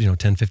spend,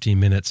 10, 15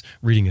 minutes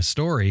reading a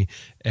story,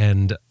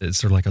 and it's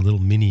sort of like a little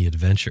mini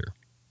adventure.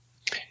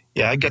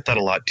 Yeah, I get that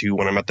a lot too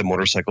when I'm at the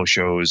motorcycle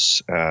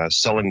shows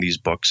selling these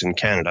books in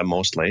Canada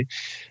mostly.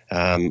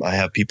 I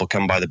have people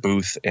come by the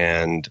booth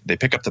and they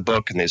pick up the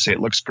book and they say, it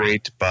looks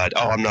great, but,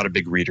 I'm not a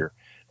big reader.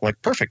 I'm like,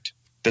 perfect.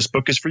 This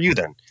book is for you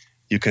then.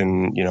 You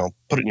can,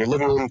 put it in your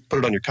living room, put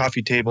it on your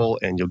coffee table,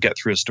 and you'll get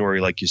through a story,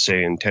 like you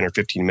say, in 10 or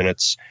 15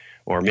 minutes,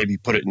 or maybe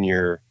put it in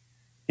your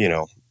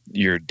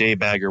day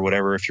bag or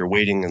whatever. If you're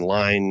waiting in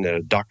line at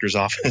a doctor's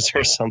office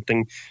or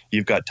something,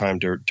 you've got time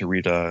to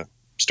read a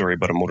story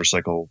about a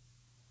motorcycle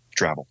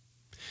travel.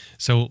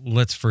 So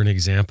let's, for an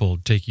example,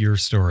 take your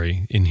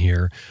story in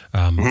here,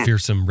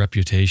 Fearsome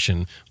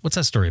Reputation. What's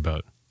that story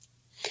about?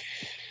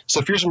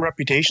 So Fearsome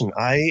Reputation,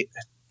 I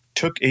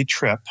took a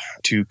trip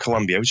to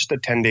Colombia. It was just a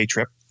 10-day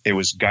trip. It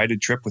was a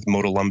guided trip with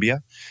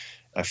Motolumbia.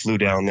 I flew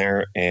down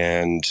there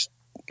and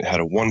had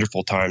a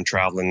wonderful time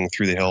traveling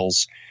through the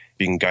hills,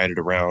 being guided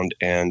around,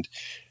 and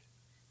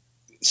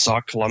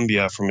saw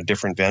Colombia from a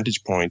different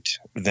vantage point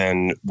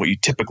than what you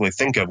typically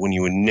think of when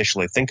you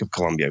initially think of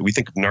Colombia. We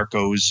think of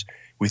narcos.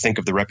 We think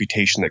of the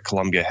reputation that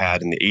Colombia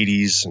had in the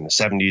 80s and the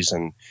 70s,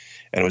 and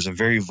it was a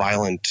very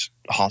violent,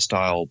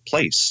 hostile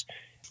place.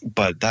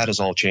 But that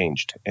has all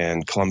changed,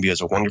 and Colombia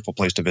is a wonderful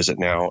place to visit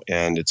now,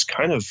 and it's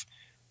kind of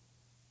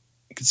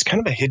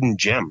a hidden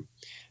gem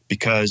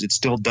because it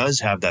still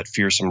does have that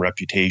fearsome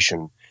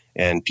reputation,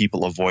 and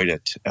people avoid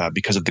it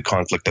because of the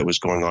conflict that was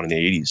going on in the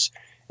 80s.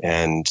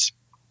 And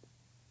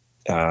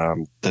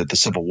the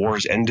civil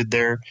wars ended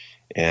there,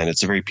 and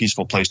it's a very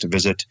peaceful place to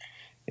visit,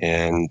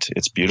 and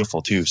it's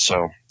beautiful too.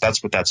 So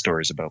that's what that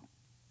story is about.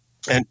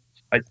 And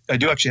I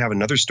do actually have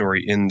another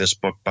story in this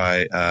book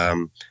by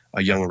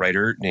a young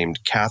writer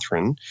named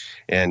Catherine,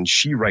 and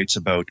she writes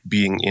about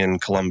being in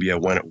Colombia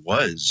when it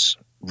was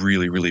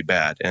really, really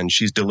bad. And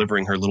she's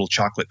delivering her little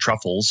chocolate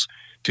truffles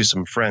to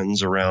some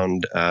friends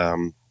around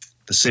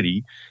the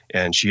city,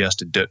 and she has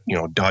to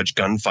dodge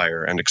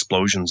gunfire and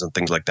explosions and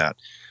things like that.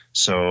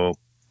 So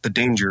the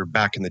danger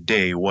back in the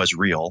day was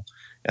real,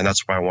 and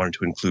that's why I wanted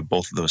to include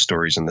both of those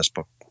stories in this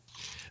book.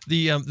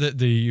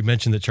 You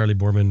mentioned that Charlie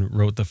Boorman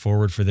wrote the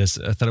foreword for this.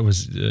 I thought it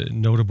was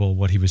notable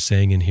what he was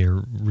saying in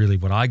here. Really,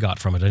 what I got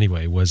from it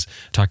anyway was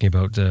talking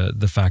about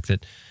the fact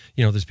that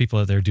there's people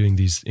out there doing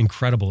these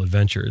incredible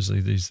adventures,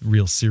 these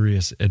real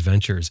serious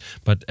adventures.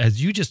 But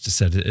as you just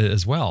said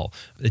as well,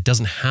 it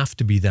doesn't have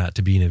to be that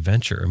to be an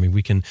adventure. I mean,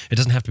 it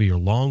doesn't have to be a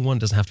long one.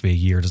 It doesn't have to be a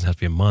year. It doesn't have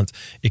to be a month.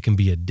 It can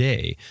be a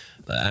day.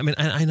 I mean,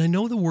 and I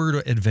know the word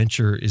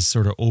adventure is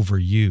sort of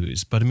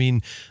overused, but I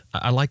mean,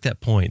 I like that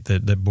point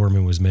that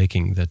Borman was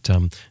making, that,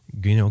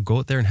 go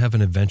out there and have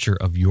an adventure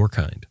of your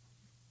kind.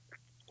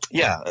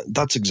 Yeah,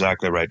 that's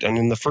exactly right. And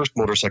in the first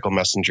Motorcycle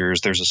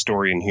Messengers, there's a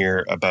story in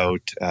here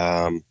about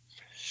a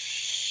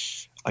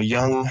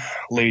young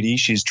lady.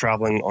 She's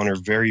traveling on her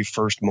very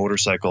first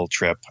motorcycle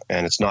trip,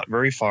 and it's not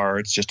very far.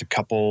 It's just a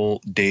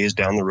couple days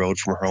down the road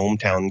from her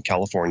hometown in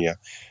California.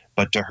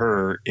 But to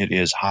her, it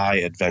is high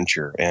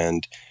adventure,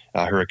 and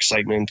her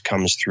excitement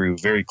comes through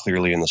very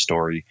clearly in the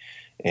story.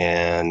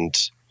 And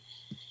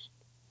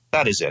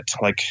that is it.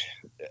 Like,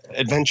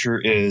 adventure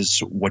is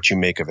what you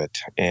make of it.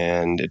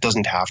 And it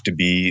doesn't have to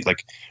be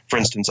like, for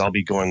instance, I'll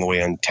be going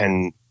away on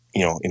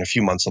in a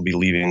few months, I'll be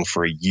leaving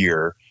for a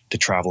year to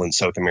travel in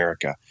South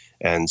America.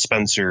 And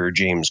Spencer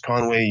James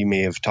Conway, you may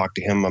have talked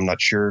to him, I'm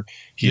not sure.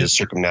 He has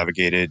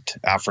circumnavigated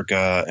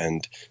Africa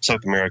and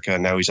South America.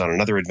 Now he's on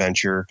another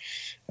adventure.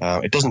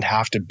 It doesn't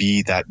have to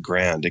be that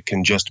grand. It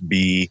can just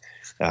be,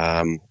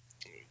 I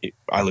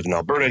live in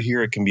Alberta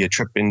here. It can be a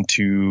trip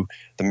into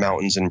the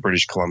mountains in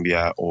British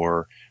Columbia,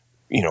 or,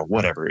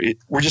 whatever.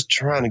 We're just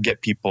trying to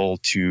get people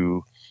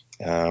to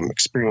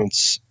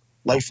experience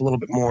life a little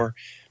bit more,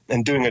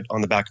 and doing it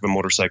on the back of a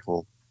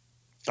motorcycle,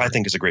 I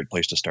think, is a great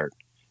place to start.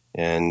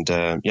 And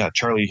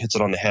Charlie hits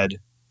it on the head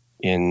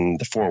in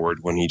the foreword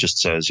when he just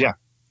says,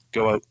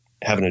 go out,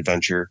 have an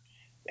adventure,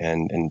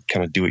 and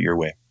kind of do it your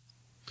way.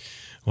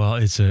 Well,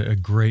 it's a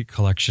great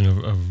collection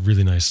of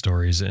really nice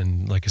stories.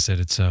 And like I said,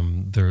 it's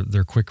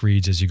they're quick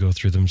reads as you go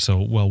through them,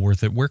 so well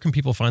worth it. Where can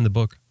people find the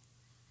book?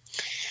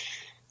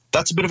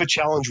 That's a bit of a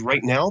challenge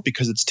right now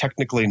because it's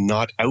technically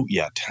not out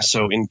yet.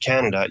 So in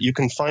Canada, you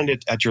can find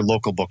it at your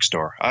local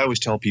bookstore. I always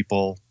tell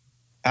people,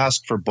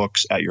 ask for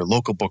books at your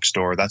local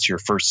bookstore. That's your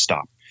first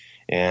stop.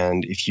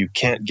 And if you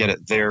can't get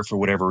it there for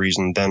whatever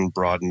reason, then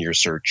broaden your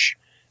search.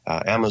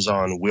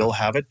 Amazon will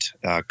have it.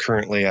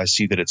 Currently, I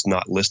see that it's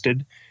not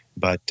listed.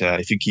 But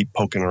if you keep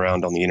poking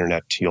around on the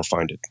internet, you'll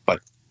find it. But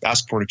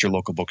ask for it at your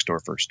local bookstore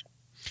first.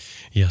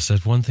 Yes,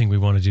 that's one thing we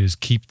want to do, is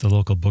keep the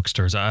local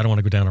bookstores. I don't want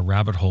to go down a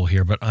rabbit hole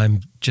here, but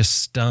I'm just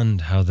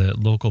stunned how the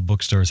local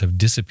bookstores have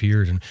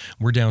disappeared, and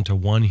we're down to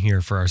one here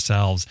for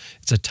ourselves.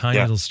 It's a tiny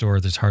little store.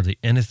 There's hardly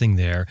anything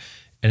there,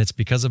 and it's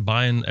because of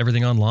buying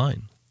everything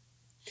online.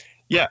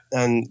 Yeah,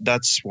 and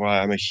that's why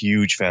I'm a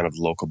huge fan of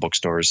local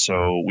bookstores.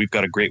 So we've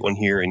got a great one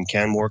here in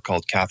Canmore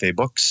called Cafe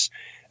Books.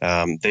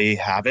 They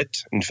have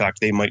it. In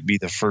fact, they might be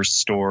the first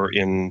store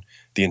in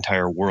the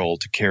entire world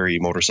to carry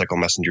Motorcycle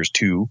Messengers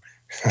 2.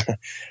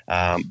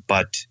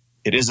 But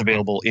it is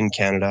available in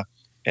Canada,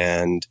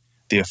 and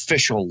the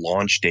official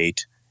launch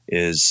date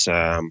is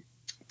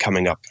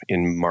coming up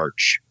in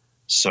March.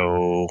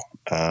 So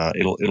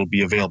it'll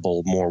be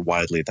available more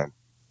widely then.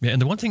 Yeah, and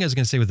the one thing I was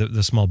going to say with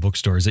the small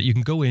bookstore is that you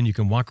can go in, you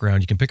can walk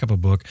around, you can pick up a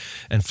book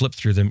and flip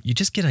through them. You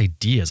just get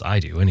ideas. I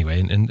do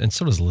anyway, and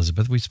so does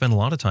Elizabeth. We spend a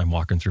lot of time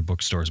walking through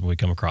bookstores when we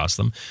come across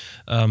them,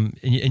 and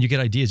you get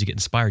ideas, you get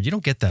inspired. You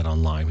don't get that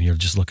online when you're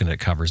just looking at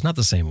covers. Not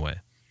the same way.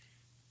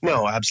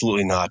 No,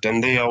 absolutely not.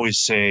 And they always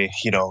say,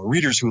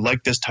 readers who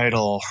like this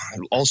title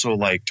also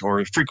liked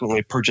or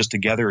frequently purchased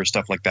together or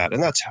stuff like that.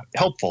 And that's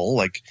helpful.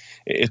 Like,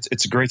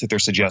 it's great that they're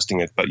suggesting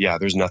it. But yeah,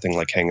 there's nothing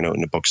like hanging out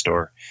in a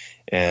bookstore.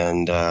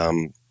 And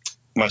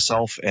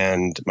myself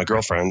and my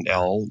girlfriend,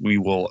 Elle, we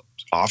will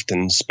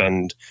often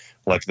spend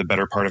like the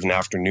better part of an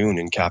afternoon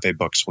in Cafe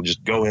Books. We'll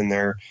just go in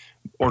there,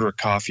 order a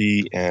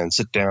coffee, and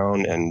sit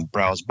down and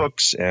browse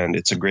books. And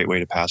it's a great way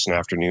to pass an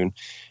afternoon.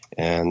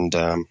 And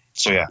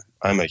so, yeah,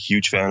 I'm a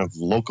huge fan of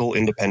local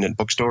independent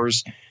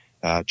bookstores.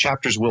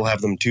 Chapters will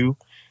have them too.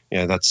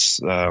 Yeah, that's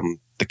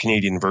the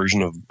Canadian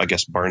version of, I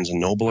guess, Barnes and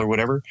Noble or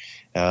whatever.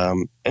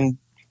 And,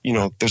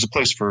 there's a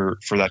place for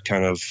that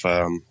kind of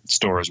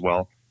store as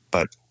well.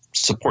 But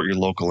support your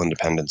local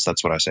independence.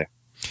 That's what I say.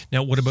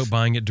 Now, what about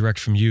buying it direct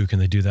from you? Can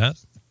they do that?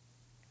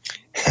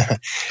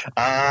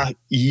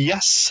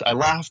 Yes, I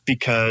laugh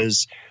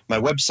because my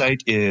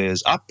website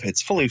is up.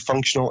 It's fully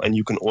functional, and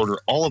you can order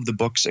all of the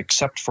books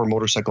except for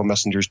Motorcycle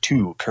Messengers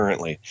 2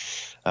 currently.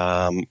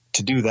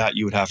 To do that,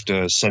 you would have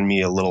to send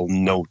me a little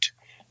note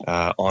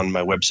on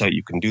my website.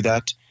 You can do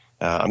that.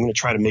 I'm going to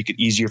try to make it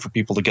easier for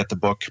people to get the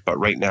book, but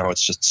right now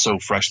it's just so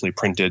freshly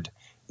printed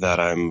that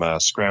I'm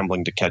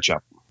scrambling to catch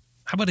up.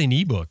 How about an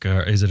ebook?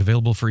 Is it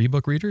available for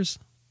ebook readers?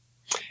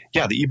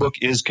 Yeah, the ebook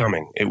is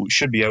coming. It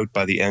should be out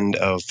by the end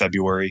of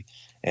February,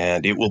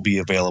 and it will be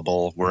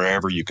available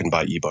wherever you can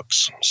buy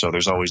ebooks. So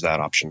there's always that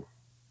option.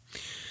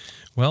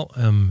 Well,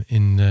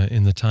 in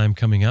the time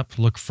coming up,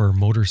 look for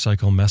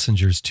Motorcycle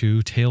Messengers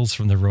 2, Tales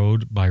from the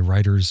Road by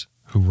Writers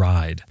Who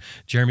Ride.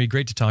 Jeremy,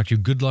 great to talk to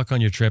you. Good luck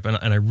on your trip, and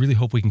I really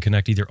hope we can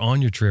connect either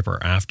on your trip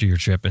or after your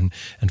trip and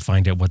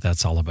find out what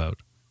that's all about.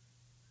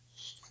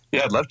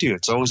 Yeah, I'd love to.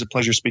 It's always a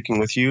pleasure speaking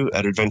with you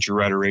at Adventure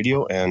Rider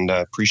Radio, and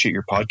appreciate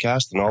your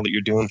podcast and all that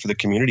you're doing for the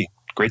community.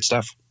 Great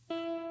stuff.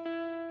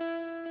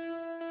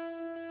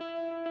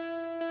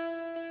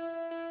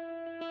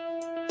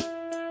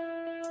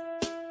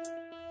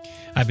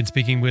 I've been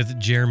speaking with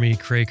Jeremy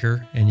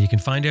Kroeker, and you can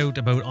find out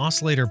about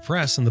Oscillator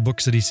Press and the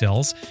books that he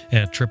sells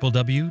at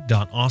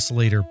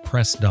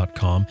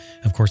www.oscillatorpress.com.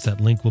 Of course,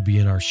 that link will be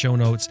in our show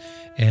notes.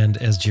 And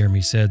as Jeremy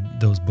said,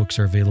 those books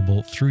are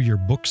available through your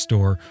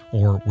bookstore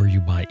or where you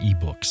buy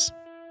ebooks.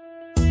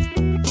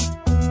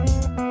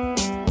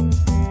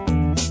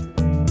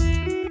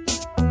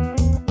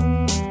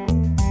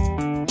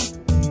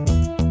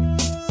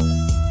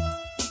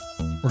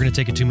 We're going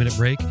to take a 2-minute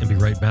break and be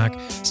right back.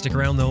 Stick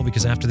around, though,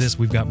 because after this,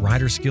 we've got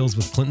Rider Skills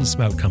with Clinton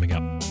Smout coming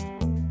up.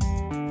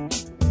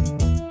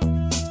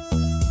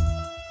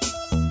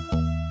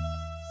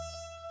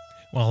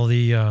 Well,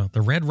 the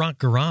Red Rock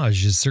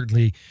Garage is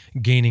certainly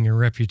gaining a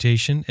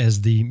reputation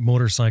as the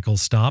motorcycle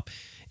stop.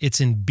 It's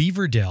in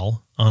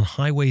Beaverdale on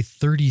Highway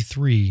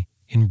 33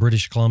 in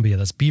British Columbia.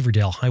 That's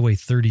Beaverdale, Highway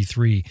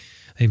 33.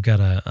 They've got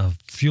a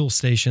fuel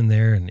station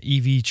there, an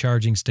EV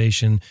charging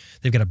station.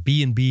 They've got a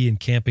B&B and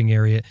camping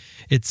area.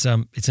 It's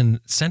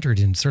centered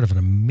in sort of an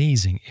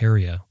amazing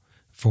area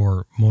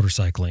for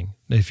motorcycling.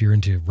 If you're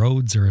into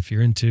roads or if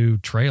you're into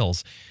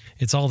trails,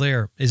 it's all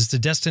there. It's a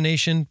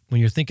destination when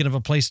you're thinking of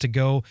a place to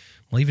go.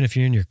 Well, even if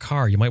you're in your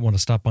car, you might want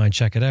to stop by and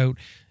check it out.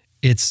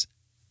 It's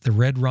the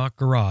Red Rock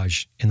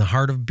Garage in the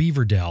heart of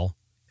Beaverdale,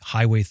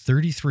 Highway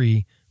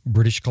 33,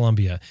 British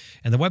Columbia.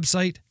 And the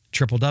website,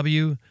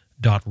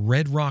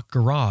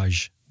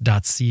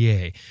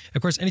 www.redrockgarage.ca.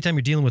 Of course, anytime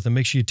you're dealing with them,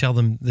 make sure you tell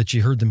them that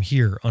you heard them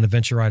here on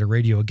Adventure Rider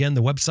Radio. Again,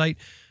 the website,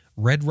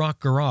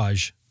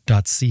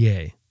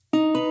 redrockgarage.ca.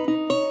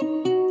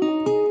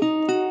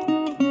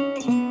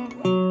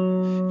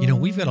 You know,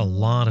 we've got a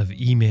lot of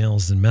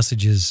emails and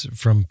messages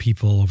from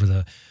people over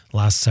the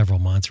last several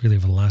months, really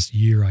over the last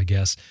year, I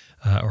guess,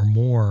 or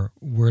more,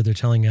 where they're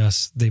telling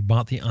us they've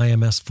bought the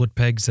IMS foot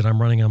pegs that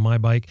I'm running on my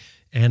bike.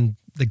 And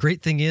the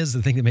great thing is,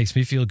 the thing that makes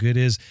me feel good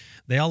is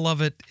they all love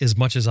it as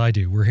much as I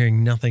do. We're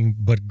hearing nothing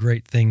but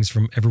great things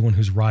from everyone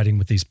who's riding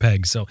with these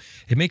pegs. So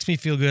it makes me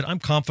feel good. I'm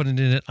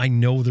confident in it. I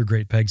know they're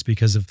great pegs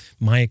because of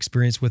my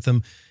experience with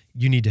them.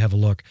 You need to have a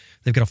look.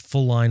 They've got a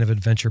full line of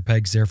adventure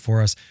pegs there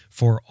for us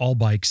for all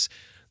bikes.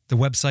 The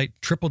website,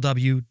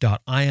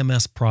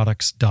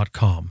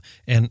 www.imsproducts.com.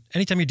 And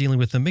anytime you're dealing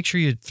with them, make sure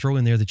you throw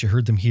in there that you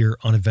heard them here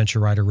on Adventure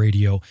Rider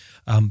Radio,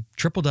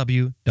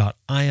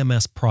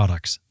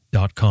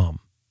 www.imsproducts.com.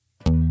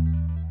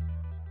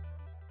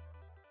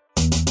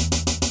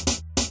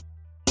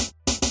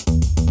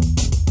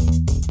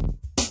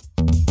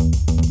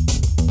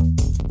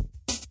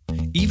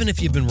 Even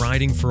if you've been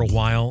riding for a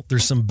while,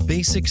 there's some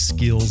basic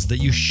skills that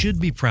you should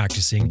be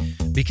practicing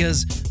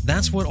because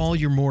that's what all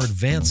your more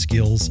advanced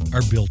skills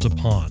are built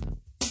upon.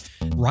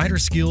 Rider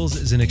Skills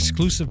is an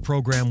exclusive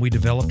program we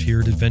developed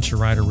here at Adventure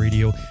Rider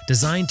Radio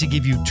designed to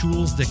give you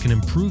tools that can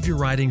improve your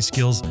riding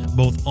skills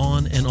both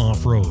on and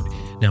off-road.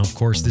 Now, of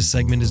course, this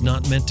segment is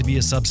not meant to be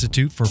a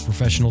substitute for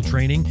professional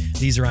training.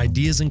 These are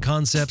ideas and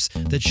concepts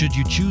that should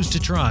you choose to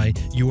try,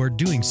 you are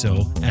doing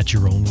so at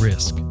your own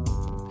risk.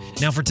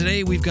 Now for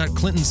today, we've got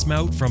Clinton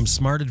Smout from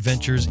Smart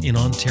Adventures in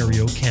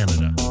Ontario,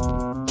 Canada.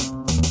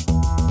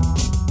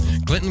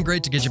 Clinton,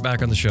 great to get you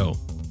back on the show.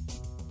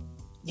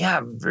 Yeah,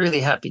 I'm really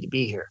happy to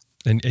be here.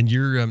 And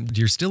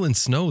you're still in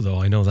snow, though.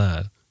 I know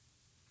that.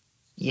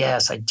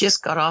 Yes, I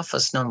just got off a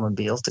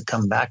snowmobile to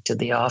come back to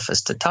the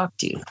office to talk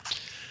to you.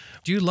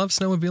 Do you love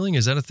snowmobiling?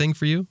 Is that a thing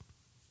for you?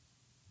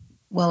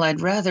 Well,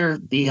 I'd rather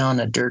be on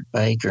a dirt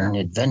bike or an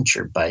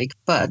adventure bike,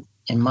 but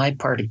in my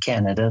part of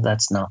Canada,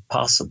 that's not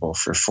possible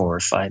for 4 or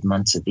 5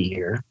 months of the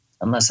year,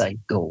 unless I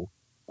go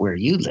where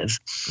you live.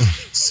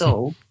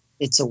 So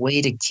it's a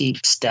way to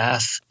keep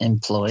staff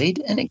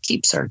employed, and it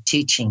keeps our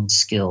teaching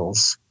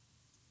skills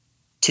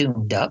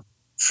tuned up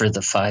for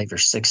the 5 or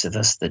 6 of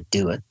us that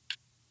do it.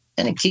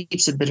 And it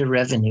keeps a bit of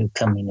revenue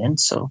coming in.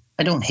 So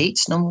I don't hate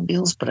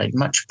snowmobiles, but I'd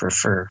much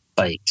prefer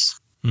bikes.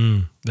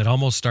 That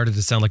almost started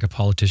to sound like a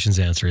politician's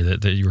answer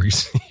that you were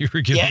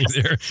giving me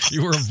there.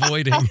 You were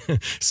avoiding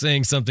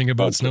saying something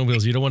about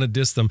snowmobiles. You don't want to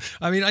diss them.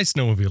 I mean, I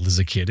snowmobiled as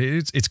a kid.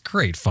 It's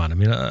great fun. I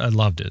mean, I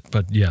loved it.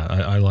 But yeah,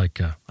 I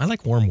like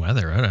warm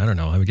weather. I don't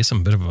know. I guess I'm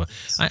a bit of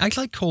I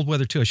like cold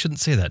weather too. I shouldn't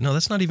say that. No,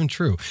 that's not even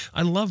true.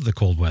 I love the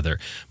cold weather.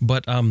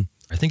 But I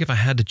think if I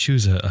had to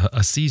choose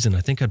a season,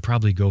 I think I'd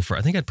probably go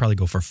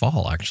for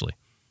fall, actually.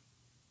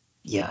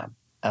 Yeah,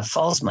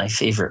 fall's my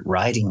favorite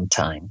riding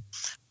time.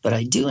 But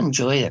I do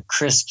enjoy a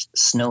crisp,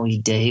 snowy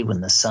day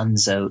when the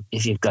sun's out.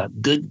 If you've got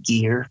good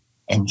gear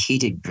and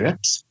heated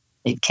grips,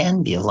 it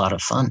can be a lot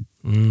of fun.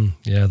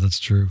 Yeah, that's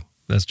true.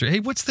 That's true. Hey,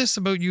 what's this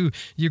about you?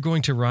 You're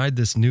going to ride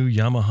this new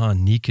Yamaha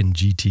Nikon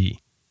GT.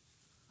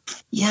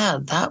 Yeah,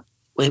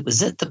 it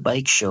was at the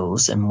bike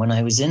shows. And when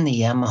I was in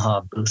the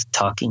Yamaha booth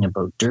talking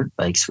about dirt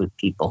bikes with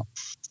people,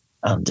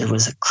 there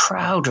was a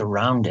crowd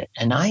around it.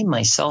 And I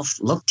myself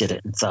looked at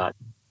it and thought,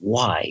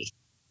 why?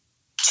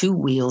 2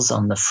 wheels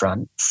on the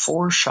front,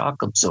 4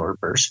 shock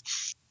absorbers.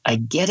 I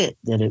get it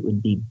that it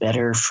would be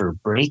better for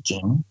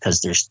braking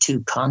because there's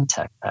 2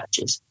 contact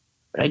patches,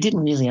 but I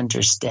didn't really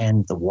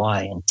understand the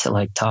why until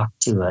I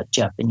talked to a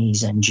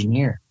Japanese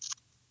engineer.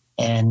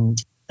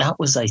 And that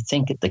was, I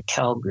think, at the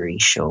Calgary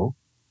show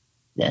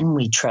Then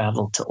we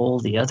traveled to all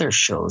the other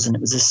shows, and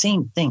it was the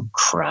same thing,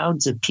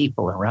 crowds of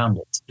people around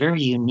it. It's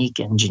very unique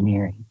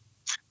engineering.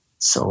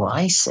 So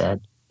I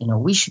said,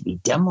 we should be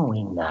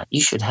demoing that.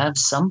 You should have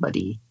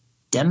somebody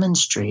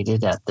demonstrate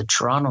it at the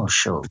Toronto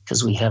show,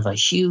 because we have a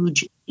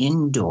huge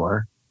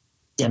indoor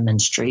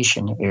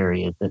demonstration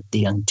area that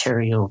the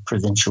Ontario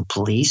Provincial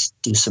Police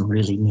do some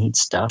really neat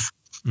stuff.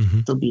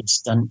 Mm-hmm. There'll be a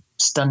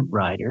stunt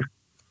rider,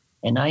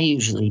 and I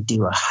usually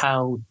do a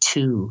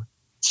how-to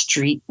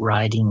street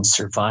riding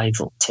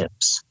survival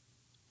tips.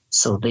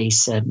 So they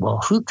said,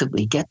 well, who could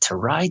we get to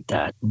ride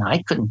that? And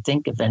I couldn't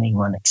think of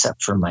anyone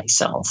except for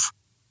myself.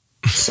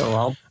 So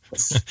I'll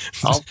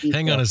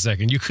hang on a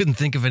second. You couldn't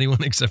think of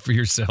anyone except for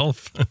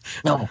yourself?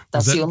 No,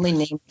 that's the only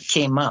name that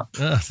came up.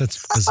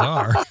 That's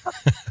bizarre.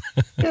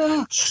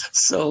 Yeah.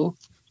 So,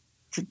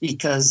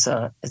 because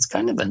it's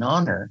kind of an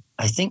honor,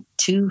 I think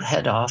 2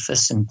 head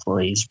office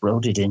employees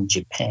rode it in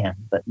Japan,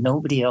 but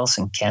nobody else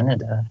in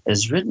Canada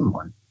has ridden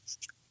one.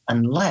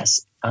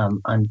 Unless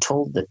I'm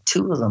told that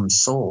 2 of them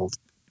sold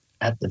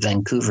at the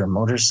Vancouver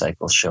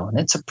Motorcycle Show. And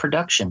it's a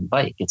production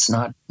bike. It's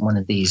not one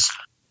of these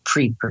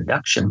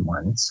pre-production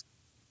ones.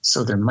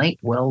 So there might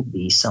well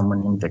be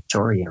someone in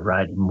Victoria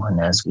riding one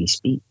as we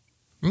speak.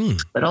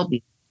 But I'll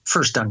be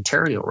first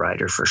Ontario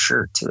rider for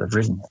sure to have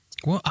ridden it.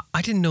 Well,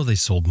 I didn't know they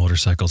sold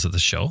motorcycles at the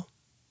show.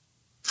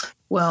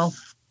 Well,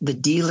 the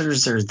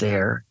dealers are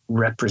there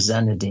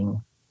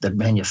representing the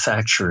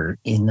manufacturer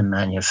in the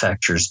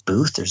manufacturer's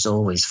booth. There's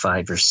always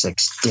 5 or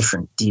 6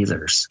 different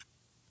dealers.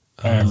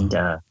 And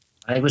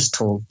I was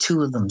told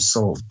 2 of them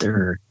sold.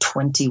 They're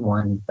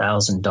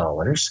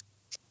 $21,000.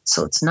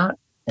 So it's not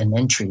an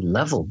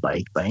entry-level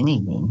bike by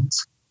any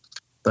means.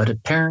 But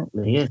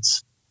apparently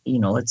it's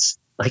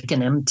like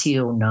an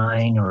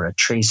MT-09 or a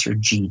Tracer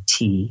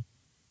GT,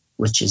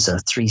 which is a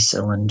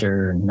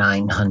 3-cylinder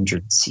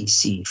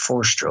 900cc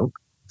 4-stroke,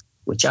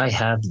 which I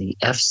have the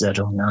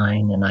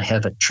FZ09, and I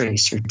have a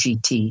Tracer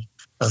GT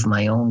of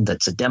my own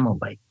that's a demo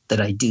bike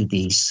that I do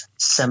these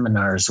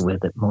seminars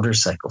with at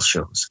motorcycle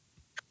shows.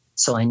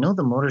 So I know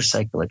the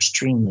motorcycle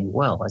extremely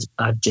well.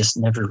 I've just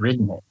never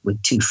ridden it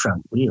with 2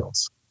 front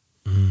wheels.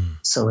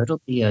 So it'll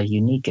be a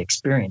unique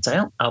experience.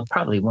 I'll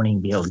probably won't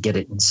even be able to get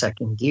it in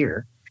second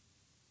gear.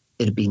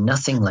 It'll be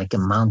nothing like a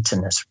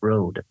mountainous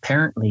road.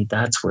 Apparently,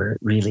 that's where it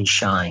really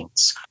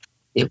shines.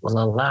 It will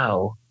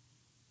allow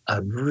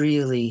a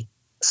really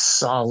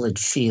solid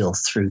feel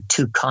through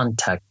 2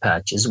 contact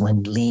patches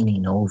when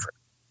leaning over.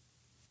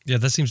 Yeah,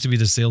 that seems to be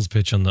the sales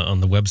pitch on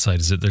the website.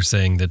 Is that they're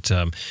saying that,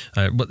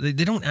 but they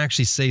don't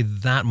actually say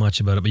that much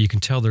about it, but you can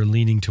tell they're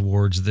leaning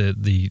towards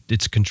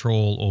its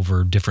control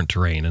over different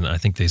terrain, and I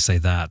think they say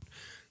that.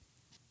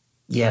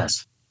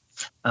 Yes.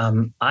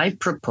 I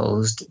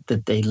proposed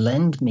that they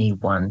lend me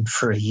one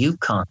for a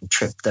Yukon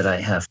trip that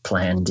I have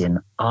planned in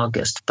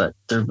August, but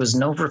there was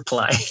no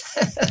reply.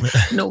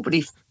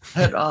 Nobody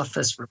at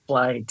office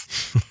replied.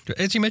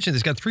 As you mentioned,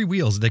 it's got 3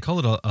 wheels. They call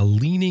it a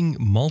leaning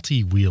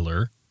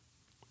multi-wheeler.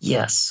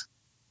 Yes.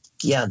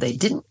 Yeah, they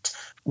didn't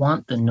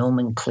want the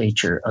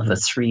nomenclature of a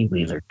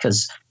 3-wheeler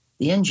because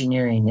the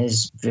engineering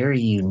is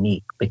very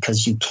unique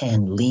because you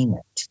can lean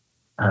it.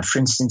 For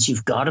instance,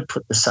 you've got to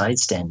put the side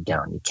stand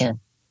down. You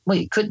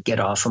could get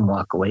off and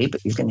walk away,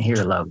 but you're going to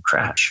hear a loud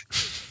crash.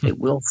 It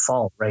will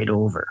fall right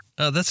over.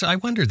 I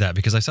wondered that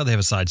because I saw they have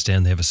a side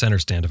stand, they have a center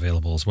stand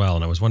available as well,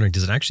 and I was wondering,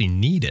 does it actually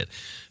need it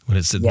when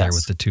it's sitting there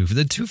with the 2?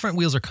 The 2 front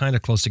wheels are kind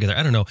of close together.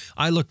 I don't know.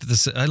 I looked at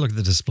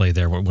the display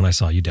there when I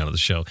saw you down at the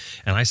show,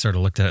 and I sort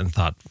of looked at it and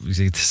thought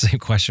the same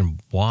question: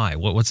 why?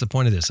 What's the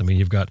point of this? I mean,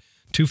 you've got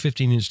 2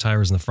 15-inch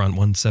tires in the front,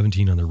 one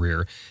 17 on the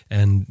rear,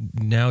 and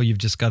now you've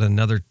just got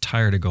another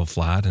tire to go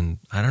flat. And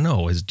I don't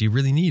know. Do you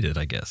really need it?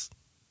 I guess.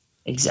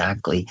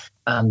 Exactly.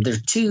 They're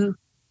 2,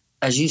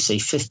 as you say,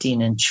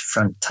 15-inch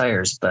front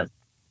tires, but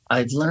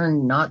I've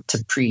learned not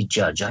to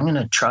prejudge. I'm going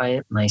to try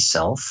it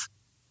myself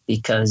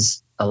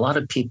because a lot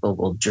of people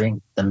will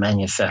drink the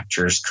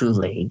manufacturer's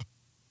Kool-Aid,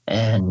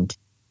 and,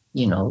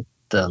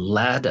 the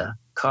Lada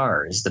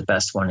car is the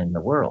best one in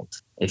the world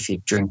if you're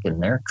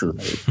drinking their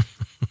Kool-Aid.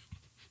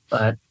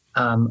 But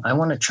I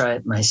want to try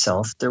it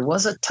myself. There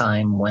was a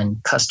time when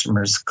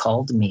customers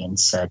called me and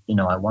said,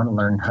 I want to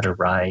learn how to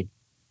ride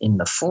in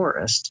the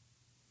forest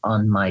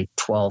on my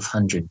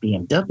 1200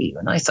 BMW.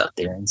 And I thought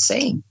they were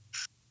insane.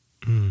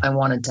 I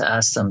wanted to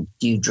ask them,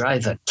 do you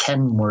drive a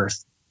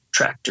Kenworth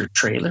tractor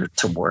trailer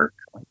to work?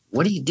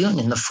 What are you doing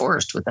in the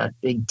forest with that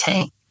big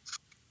tank?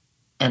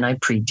 And I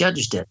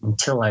prejudged it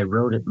until I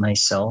rode it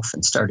myself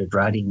and started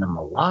riding them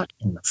a lot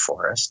in the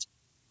forest.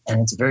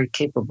 And it's a very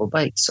capable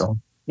bike. So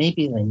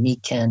maybe the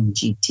Niken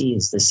GT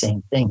is the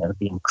same thing. It'll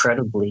be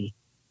incredibly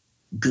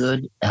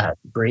good at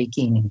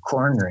braking and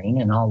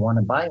cornering, and I'll want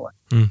to buy one.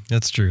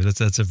 That's true.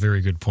 That's a very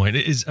good point.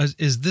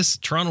 Is this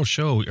Toronto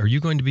show, are you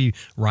going to be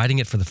riding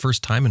it for the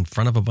first time in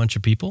front of a bunch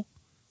of people?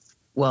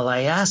 Well,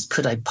 I asked,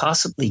 could I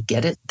possibly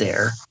get it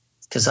there?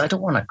 Because I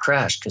don't want to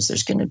crash, because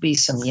there's going to be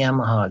some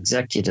Yamaha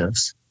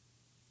executives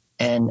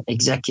and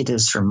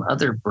executives from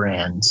other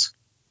brands.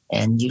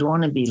 And you don't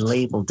want to be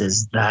labeled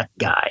as that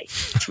guy.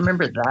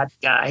 Remember that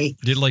guy?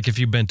 Did like if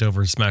you bent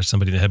over and smashed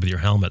somebody in the head with your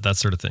helmet, that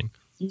sort of thing.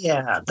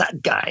 Yeah,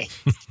 that guy.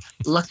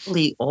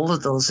 Luckily, all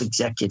of those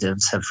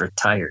executives have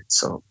retired,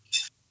 so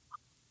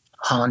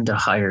Honda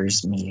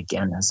hires me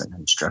again as an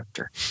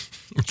instructor.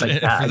 And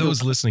for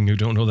those listening who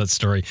don't know that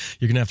story,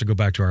 you're going to have to go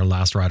back to our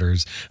last rider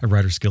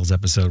skills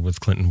episode with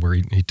Clinton, where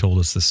he told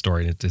us this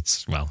story. And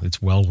it's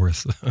well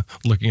worth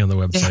looking on the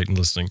website and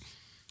listening.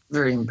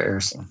 Very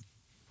embarrassing.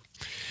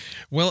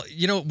 Well,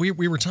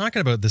 we were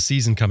talking about the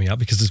season coming up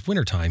because it's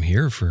wintertime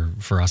here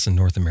for us in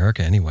North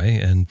America anyway,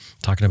 and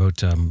talking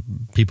about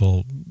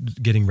people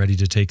getting ready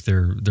to take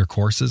their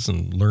courses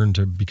and learn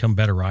to become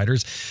better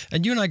riders.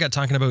 And you and I got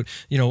talking about,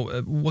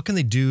 what can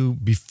they do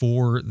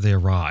before they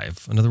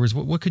arrive? In other words,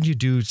 what could you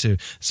do to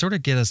sort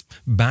of get us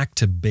back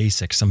to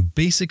basics, some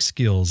basic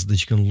skills that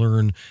you can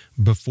learn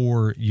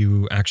before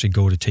you actually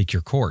go to take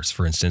your course,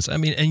 for instance? I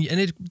mean,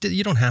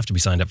 you don't have to be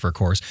signed up for a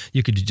course.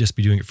 You could just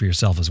be doing it for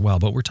yourself as well.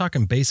 But we're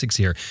talking basics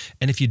here.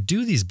 And if you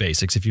do these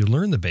basics, if you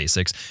learn the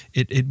basics,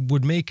 it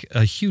would make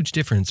a huge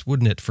difference,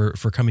 wouldn't it, for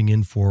coming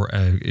in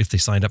if they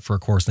signed up for a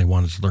course and they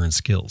wanted to learn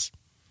skills?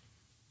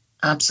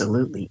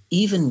 Absolutely.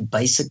 Even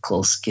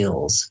bicycle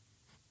skills,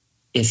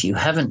 if you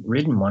haven't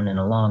ridden one in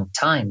a long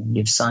time and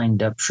you've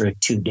signed up for a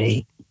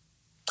 2-day,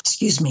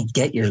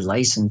 get your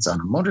license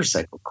on a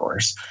motorcycle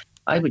course,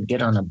 I would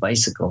get on a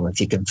bicycle if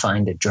you can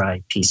find a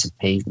dry piece of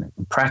pavement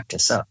and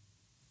practice up.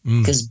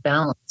 Because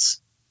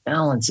balance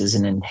is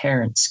an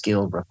inherent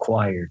skill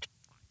required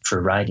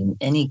for riding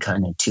any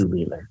kind of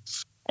two-wheeler.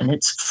 And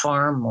it's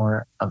far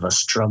more of a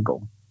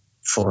struggle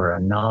for a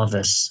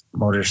novice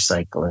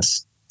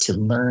motorcyclist to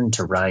learn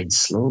to ride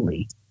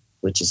slowly,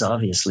 which is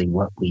obviously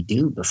what we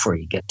do before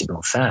you get to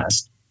go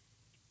fast.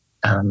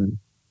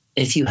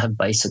 If you have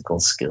bicycle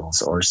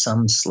skills or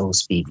some slow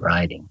speed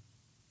riding.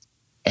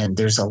 And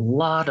there's a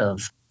lot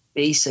of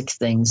basic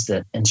things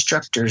that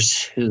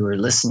instructors who are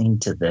listening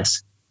to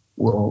this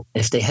will,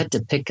 if they had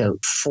to pick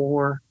out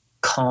 4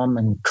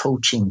 common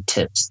coaching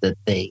tips that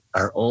they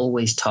are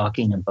always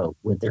talking about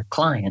with their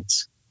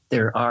clients,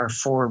 there are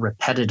 4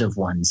 repetitive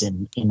ones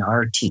in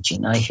our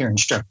teaching. I hear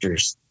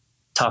instructors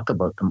talk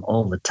about them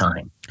all the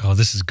time. Oh,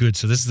 this is good.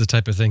 So this is the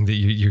type of thing that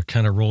you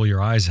kind of roll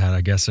your eyes at,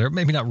 I guess, or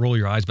maybe not roll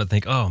your eyes, but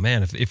think, oh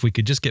man, if we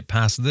could just get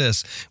past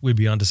this, we'd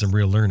be onto some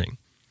real learning.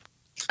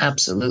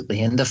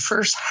 Absolutely. And the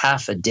first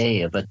half a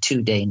day of a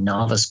 2-day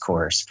novice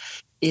course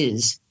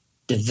is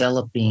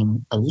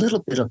developing a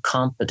little bit of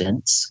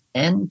competence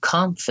and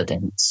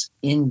confidence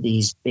in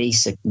these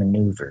basic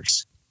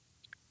maneuvers.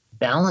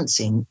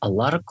 Balancing, a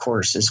lot of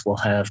courses will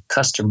have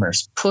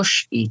customers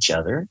push each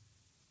other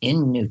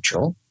in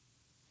neutral.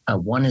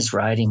 One is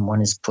riding,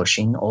 one is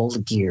pushing, all the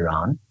gear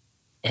on,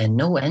 and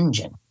no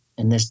engine.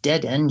 And this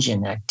dead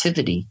engine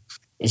activity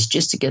is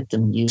just to get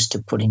them used to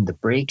putting the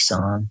brakes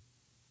on,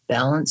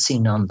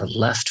 balancing on the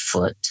left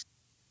foot,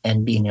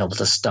 and being able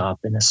to stop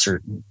in a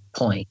certain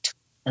point.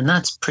 And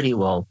that's pretty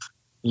well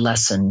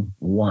lesson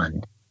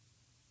 1.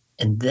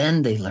 And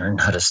then they learn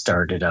how to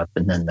start it up,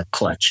 and then the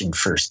clutch in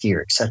first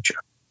gear, etc.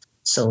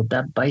 So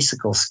that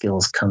bicycle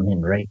skills come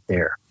in right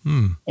there.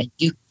 And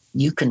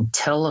you can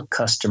tell a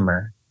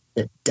customer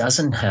that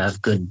doesn't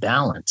have good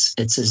balance,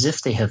 it's as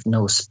if they have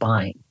no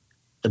spine.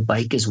 The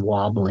bike is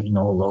wobbling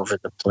all over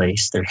the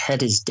place. Their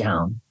head is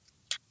down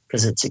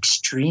because it's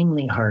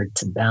extremely hard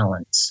to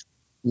balance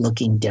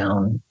looking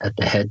down at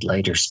the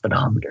headlight or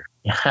speedometer.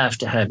 You have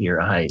to have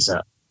your eyes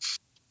up.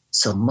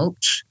 So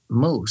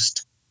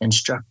most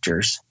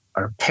instructors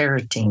are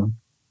parroting,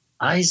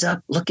 eyes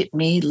up, look at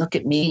me,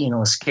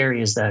 as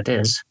scary as that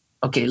is.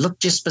 Okay, look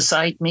just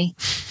beside me,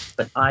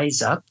 but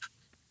eyes up.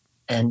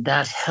 And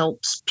that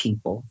helps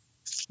people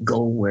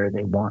go where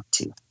they want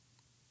to.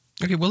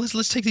 Okay, well,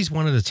 let's take these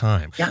one at a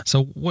time. Yeah.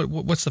 So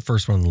what's the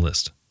first one on the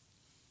list?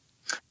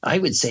 I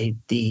would say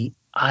the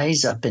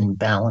eyes up in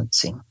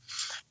balancing.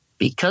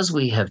 Because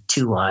we have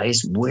 2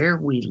 eyes, where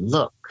we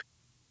look,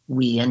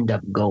 we end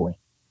up going.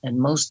 And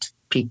most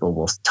people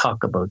will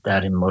talk about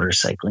that in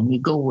motorcycling. You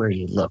go where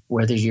you look,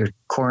 whether you're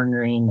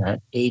cornering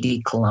at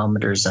 80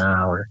 kilometers an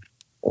hour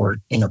or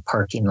in a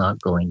parking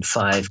lot going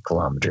 5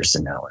 kilometers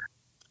an hour.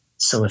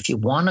 So if you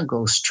want to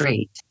go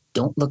straight,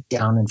 don't look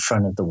down in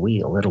front of the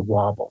wheel. It'll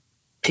wobble.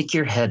 Pick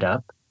your head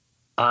up,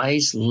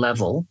 eyes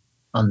level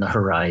on the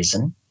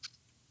horizon,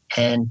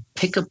 and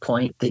pick a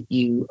point that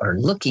you are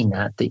looking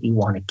at that you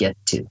want to get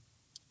to.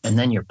 And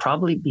then you're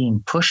probably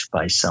being pushed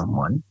by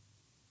someone,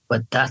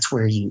 but that's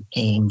where you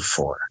aim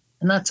for.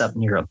 And that's up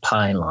near a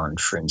pylon,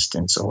 for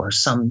instance, or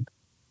some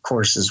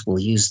courses will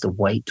use the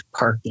white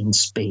parking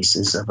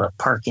spaces of a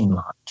parking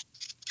lot.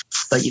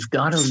 But you've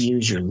got to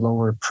use your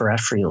lower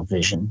peripheral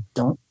vision.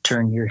 Don't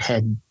turn your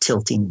head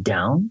tilting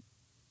down.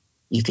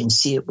 You can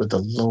see it with the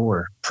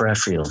lower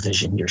peripheral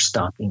vision, your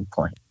stopping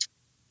point.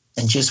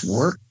 And just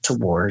work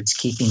towards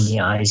keeping the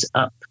eyes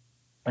up.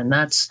 And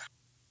that's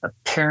a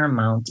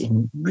paramount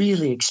in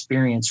really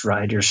experienced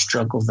riders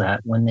struggle that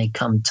when they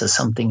come to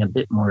something a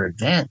bit more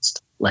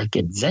advanced, like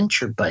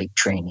adventure bike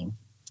training.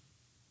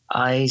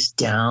 eyes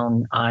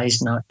down,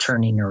 eyes not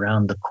turning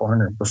around the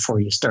corner before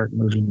you start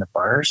moving the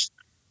bars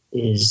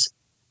is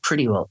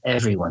pretty well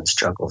everyone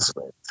struggles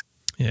with.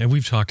 Yeah,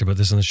 we've talked about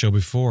this on the show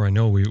before. I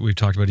know we've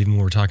talked about even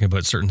when we're talking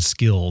about certain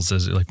skills,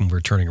 as like when we're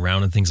turning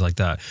around and things like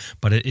that.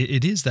 But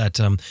it is that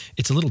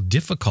it's a little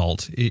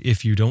difficult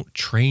if you don't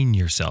train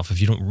yourself,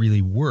 if you don't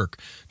really work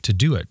to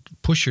do it.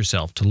 Push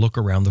yourself to look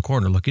around the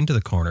corner, look into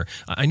the corner.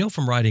 I know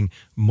from riding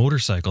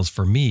motorcycles,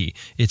 for me,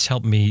 it's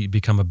helped me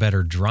become a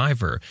better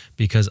driver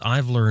because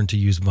I've learned to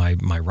use my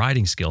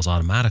riding skills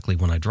automatically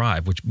when I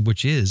drive,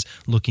 which is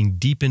looking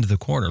deep into the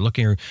corner,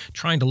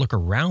 trying to look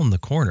around the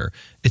corner.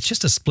 It's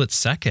just a split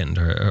second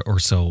or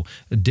so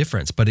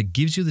difference, but it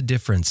gives you the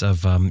difference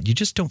of you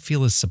just don't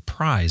feel as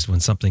surprised when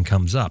something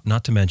comes up,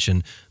 not to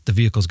mention the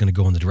vehicle's going to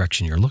go in the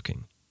direction you're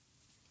looking.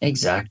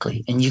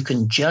 Exactly. And you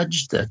can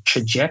judge the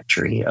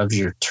trajectory of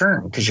your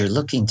turn because you're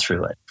looking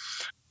through it.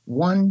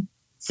 One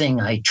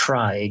thing I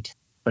tried,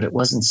 but it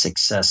wasn't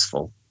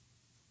successful,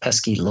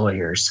 pesky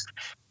lawyers,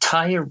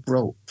 tie a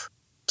rope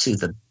to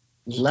the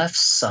left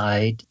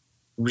side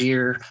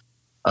rear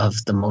of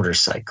the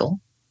motorcycle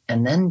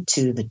and then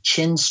to the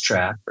chin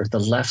strap or the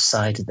left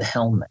side of the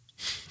helmet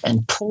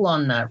and pull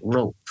on that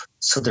rope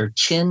so their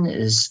chin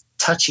is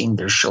touching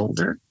their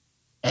shoulder,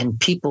 and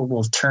people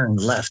will turn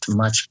left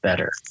much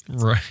better.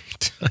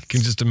 Right. I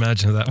can just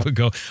imagine how that would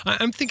go.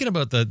 I'm thinking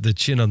about the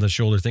chin on the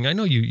shoulder thing. I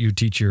know you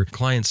teach your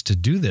clients to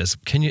do this.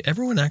 Can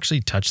everyone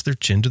actually touch their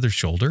chin to their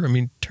shoulder? I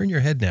mean, turn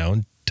your head now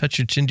and touch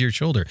your chin to your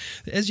shoulder.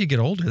 As you get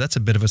older, that's a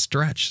bit of a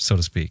stretch, so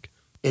to speak.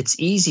 It's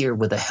easier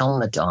with a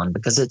helmet on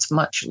because it's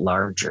much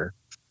larger.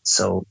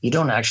 So you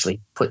don't actually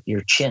put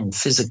your chin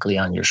physically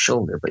on your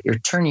shoulder, but you're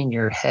turning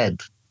your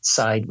head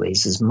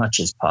sideways as much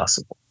as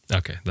possible.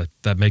 Okay,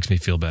 that makes me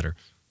feel better.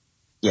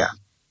 Yeah.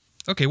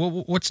 Okay,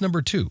 well, what's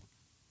number 2?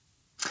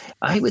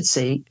 I would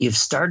say you've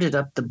started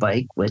up the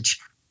bike, which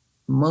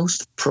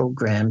most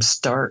programs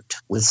start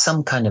with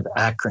some kind of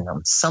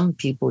acronym. Some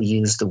people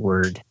use the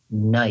word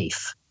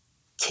knife.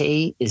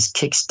 K is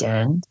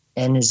kickstand,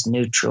 N is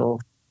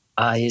neutral,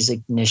 I is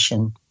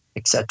ignition,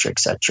 etc.,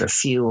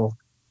 fuel,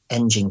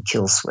 engine,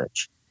 kill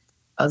switch.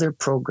 Other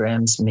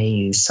programs may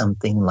use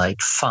something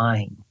like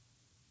FINE,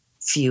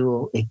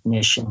 fuel,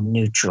 ignition,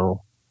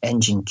 neutral,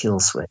 engine,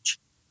 kill switch.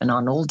 And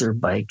on older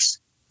bikes,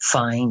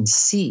 FINE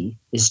C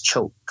is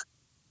choke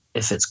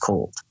if it's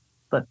cold.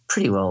 But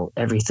pretty well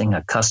everything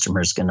a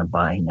customer is going to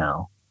buy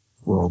now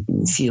will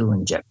be fuel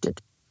injected.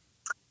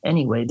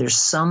 Anyway, there's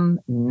some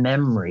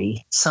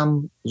memory,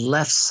 some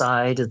left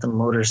side of the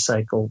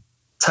motorcycle,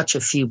 touch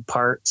a few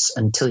parts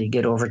until you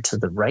get over to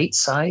the right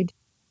side,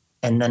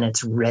 and then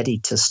it's ready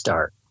to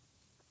start.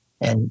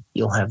 And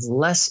you'll have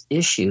less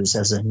issues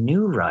as a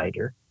new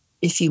rider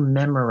if you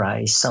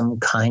memorize some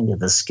kind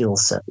of a skill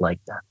set like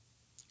that.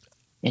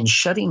 In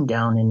shutting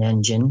down an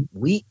engine,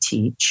 we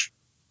teach,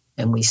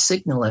 and we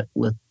signal it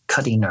with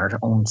cutting our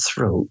own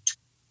throat,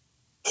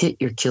 hit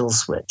your kill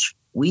switch.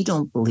 We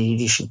don't believe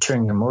you should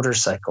turn your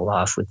motorcycle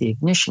off with the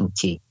ignition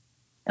key,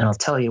 and I'll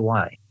tell you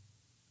why.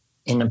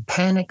 In a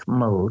panic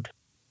mode,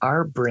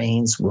 our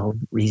brains will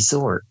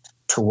resort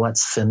to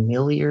what's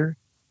familiar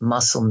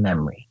muscle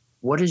memory.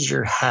 What is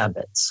your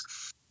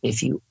habits?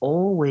 If you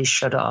always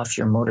shut off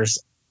your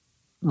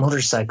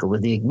motorcycle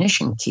with the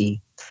ignition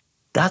key,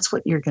 that's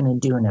what you're going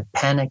to do in a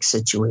panic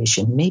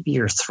situation. Maybe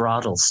your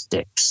throttle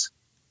sticks.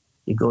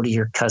 You go to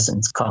your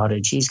cousin's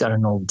cottage. He's got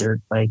an old dirt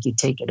bike. You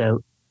take it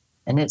out,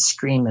 and it's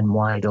screaming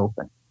wide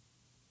open.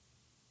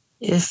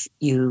 If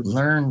you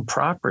learn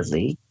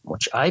properly,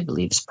 which I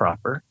believe is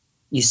proper,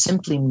 you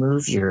simply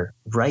move your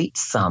right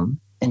thumb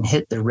and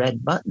hit the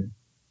red button,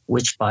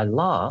 which by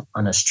law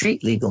on a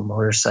street legal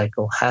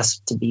motorcycle has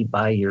to be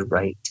by your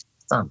right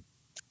thumb.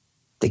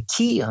 The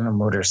key on a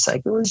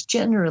motorcycle is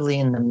generally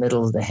in the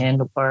middle of the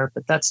handlebar,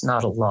 but that's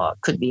not a law.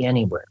 It could be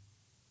anywhere.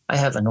 I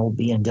have an old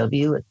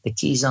BMW, the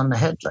key's on the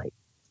headlight.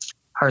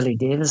 Harley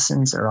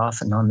Davidsons are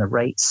often on the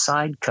right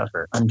side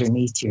cover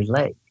underneath your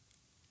leg.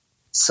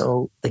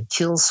 So the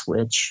kill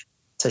switch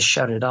to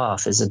shut it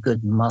off is a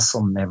good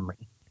muscle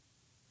memory.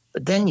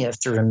 But then you have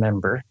to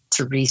remember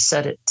to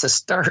reset it to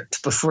start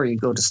before you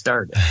go to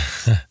start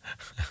it.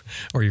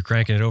 Or you're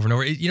cranking it over and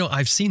over. You know,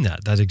 I've seen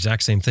that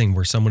exact same thing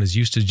where someone is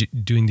used to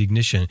doing the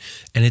ignition,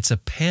 and it's a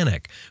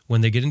panic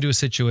when they get into a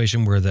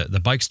situation where the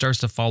bike starts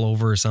to fall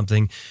over or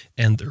something,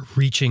 and they're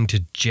reaching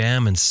to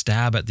jam and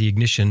stab at the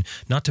ignition.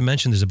 Not to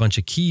mention there's a bunch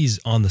of keys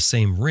on the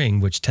same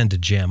ring, which tend to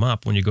jam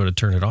up when you go to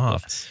turn it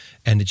off. Yes.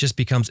 And it just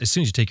becomes, as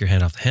soon as you take your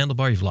hand off the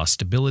handlebar, you've lost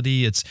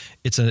stability. It's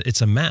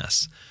a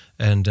mess.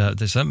 And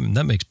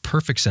that makes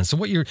perfect sense. So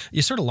what you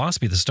sort of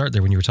lost me at the start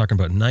there when you were talking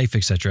about knife,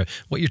 etc.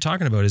 What you're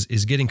talking about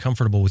is getting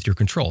comfortable with your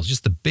controls,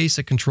 just the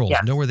basic controls.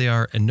 Yeah. Know where they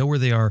are and know where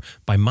they are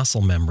by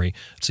muscle memory,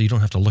 so you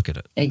don't have to look at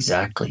it.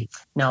 Exactly.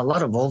 Now, a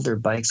lot of older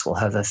bikes will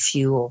have a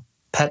fuel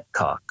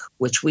petcock,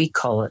 which we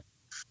call it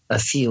a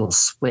fuel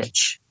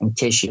switch, in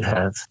case you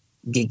have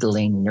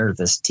giggling,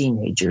 nervous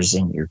teenagers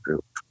in your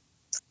group.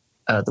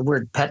 The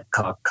word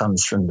petcock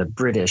comes from the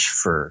British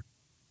for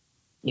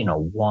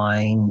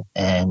wine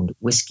and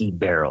whiskey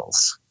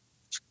barrels.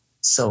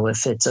 So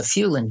if it's a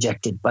fuel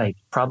injected bike,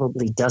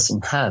 probably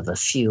doesn't have a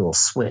fuel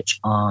switch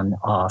on,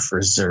 off,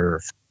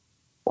 reserve,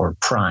 or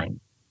prime.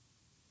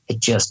 It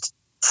just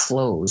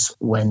flows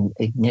when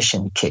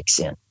ignition kicks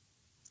in.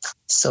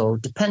 So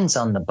it depends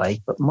on the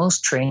bike, but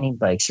most training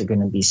bikes are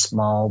going to be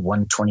small,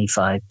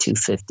 125,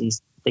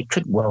 250s. They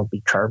could well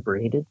be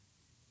carbureted.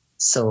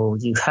 So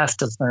you have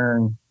to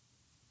learn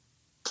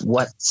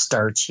what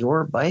starts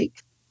your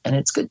bike, and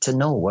it's good to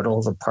know what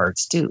all the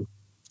parts do.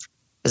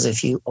 Because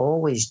if you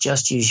always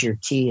just use your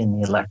key in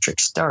the electric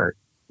start,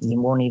 you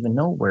won't even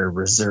know where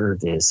reserve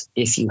is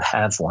if you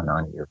have one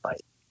on your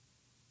bike.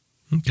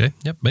 Okay,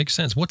 yep, makes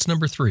sense. What's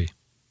number 3?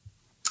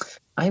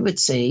 I would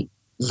say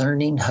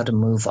learning how to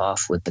move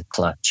off with the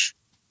clutch.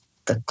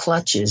 The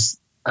clutch is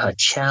a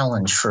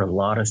challenge for a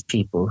lot of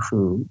people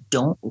who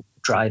don't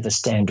drive a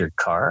standard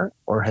car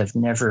or have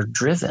never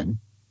driven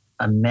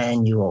a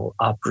manual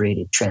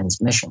operated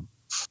transmission.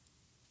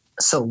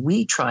 So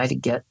we try to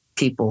get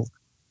people,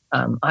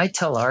 I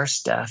tell our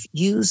staff,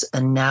 use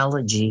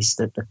analogies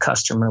that the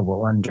customer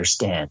will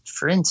understand.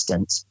 For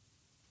instance,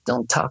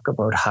 don't talk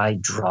about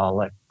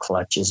hydraulic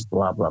clutches,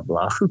 blah, blah,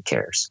 blah. Who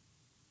cares?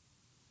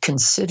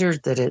 Consider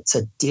that it's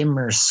a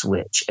dimmer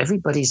switch.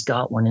 Everybody's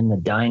got one in the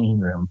dining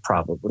room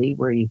probably,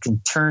 where you can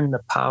turn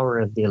the power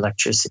of the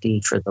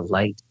electricity for the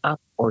light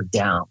up or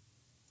down.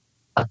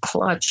 A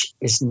clutch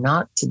is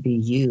not to be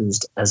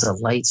used as a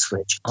light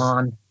switch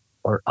on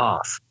or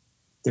off.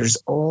 There's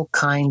all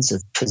kinds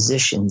of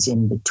positions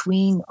in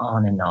between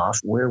on and off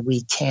where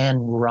we can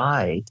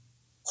ride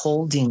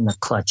holding the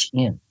clutch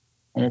in.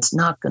 And it's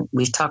not going.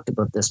 We've talked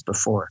about this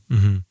before.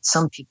 Mm-hmm.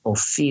 Some people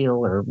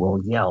feel or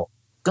will yell,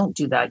 "Don't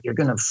do that. You're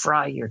going to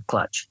fry your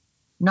clutch."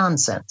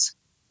 Nonsense.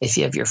 If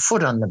you have your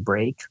foot on the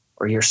brake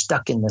or you're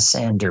stuck in the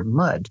sand or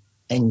mud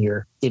and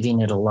you're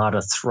giving it a lot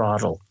of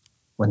throttle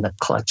when the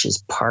clutch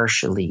is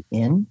partially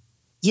in,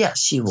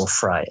 yes, you will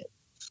fry it.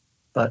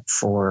 But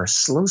for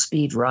slow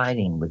speed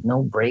riding with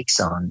no brakes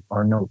on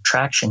or no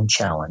traction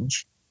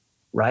challenge,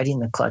 riding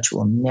the clutch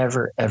will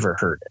never, ever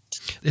hurt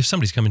it. If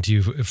somebody's coming to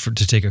you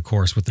to take a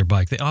course with their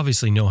bike, they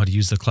obviously know how to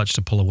use the clutch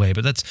to pull away.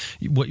 But that's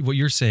what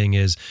you're saying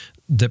is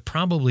that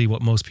probably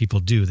what most people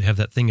do, they have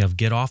that thing of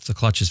get off the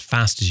clutch as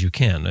fast as you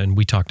can. And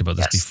we talked about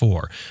this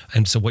before.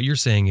 And so what you're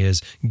saying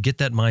is get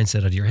that mindset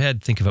out of your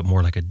head, think of it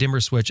more like a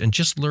dimmer switch, and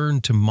just learn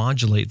to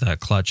modulate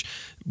that clutch,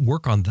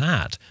 work on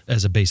that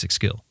as a basic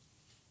skill.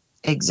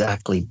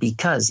 Exactly,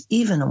 because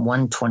even a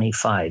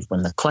 125,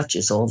 when the clutch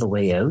is all the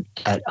way out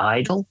at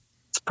idle,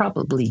 it's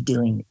probably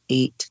doing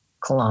 8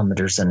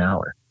 kilometers an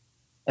hour.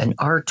 An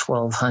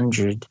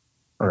R1200,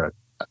 or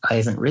I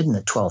haven't ridden the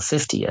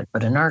 1250 yet,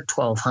 but an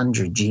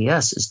R1200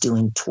 GS is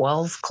doing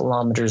 12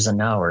 kilometers an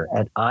hour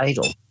at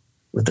idle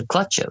with the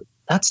clutch out.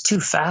 That's too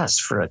fast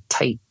for a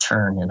tight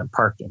turn in a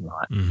parking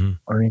lot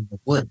or in the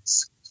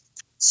woods.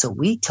 So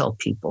we tell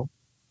people,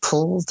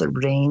 pull the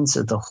reins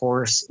of the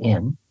horse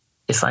in.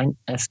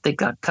 If they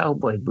got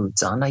cowboy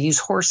boots on, I use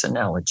horse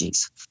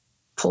analogies.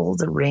 Pull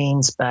the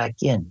reins back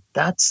in.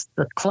 That's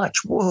the clutch.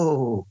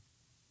 Whoa.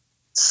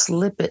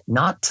 Slip it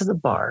not to the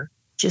bar.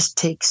 Just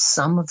take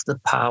some of the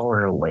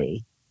power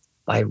away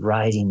by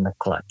riding the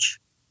clutch.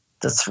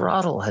 The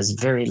throttle has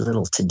very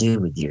little to do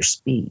with your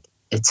speed.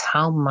 It's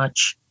how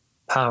much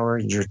power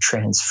you're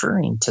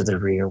transferring to the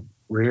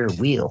rear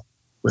wheel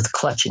with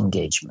clutch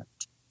engagement.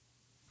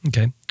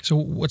 Okay. So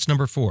what's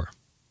number 4?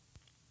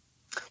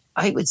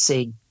 I would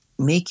say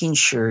making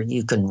sure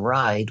you can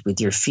ride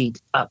with your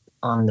feet up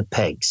on the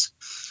pegs.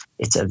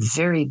 It's a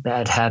very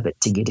bad habit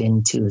to get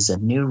into as a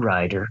new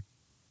rider.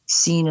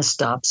 Seeing a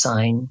stop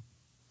sign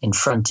in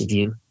front of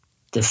you,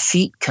 the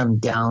feet come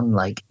down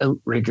like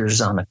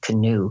outriggers on a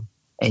canoe,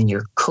 and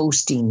you're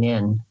coasting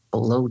in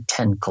below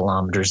 10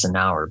 kilometers an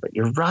hour, but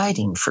you're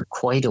riding for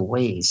quite a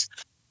ways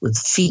with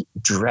feet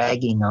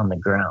dragging on the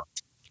ground.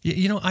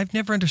 You know, I've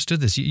never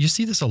understood this. You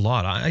see this a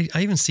lot. I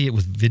even see it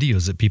with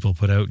videos that people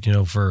put out,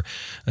 for,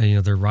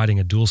 they're riding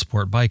a dual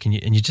sport bike and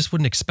you just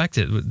wouldn't expect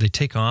it. They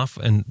take off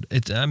and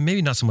it's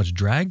maybe not so much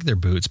drag their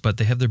boots, but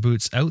they have their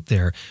boots out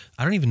there.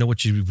 I don't even know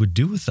what you would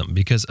do with them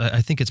because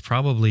I think it's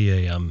probably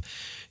a,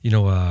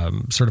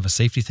 sort of a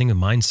safety thing, a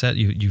mindset.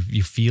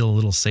 You feel a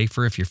little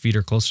safer if your feet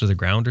are close to the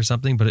ground or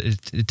something, but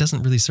it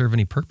doesn't really serve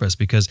any purpose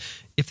because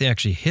if they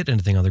actually hit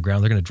anything on the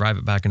ground, they're going to drive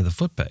it back into the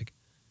foot peg.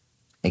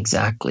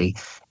 Exactly.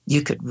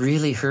 You could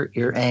really hurt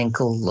your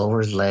ankle,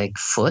 lower leg,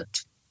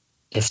 foot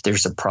if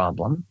there's a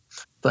problem.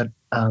 But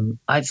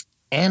I've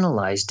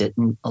analyzed it,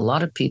 and a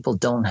lot of people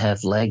don't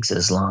have legs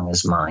as long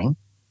as mine.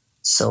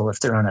 So if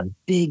they're on a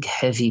big,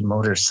 heavy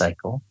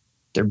motorcycle,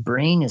 their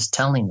brain is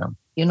telling them,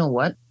 you know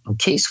what? In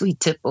case we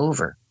tip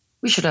over,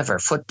 we should have our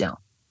foot down.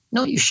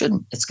 No, you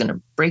shouldn't. It's going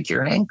to break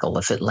your ankle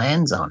if it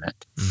lands on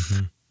it.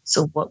 Mm-hmm.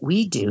 So what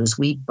we do is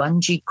we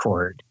bungee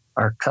cord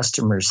our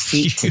customers'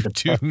 feet to the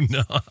You do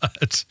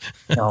not.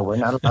 No, we're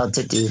not allowed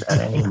to do that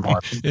anymore.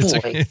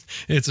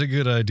 It's a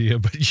good idea,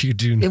 but you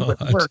do not. It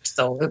would work,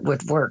 though. It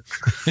would work.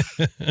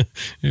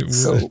 It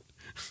would.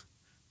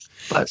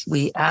 But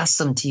we ask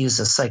them to use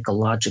a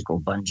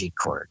psychological bungee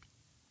cord.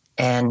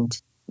 And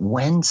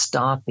when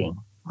stopping,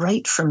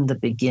 right from the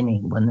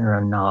beginning when they're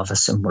a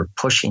novice and we're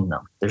pushing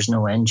them, there's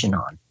no engine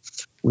on.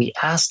 We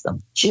ask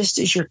them, just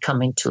as you're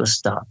coming to a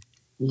stop,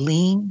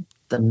 lean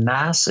the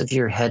mass of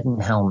your head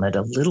and helmet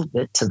a little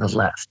bit to the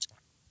left.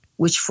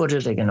 Which foot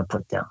are they going to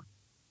put down?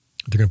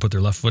 They're going to put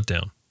their left foot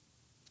down.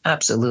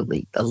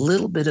 Absolutely. A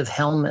little bit of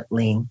helmet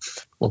lean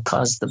will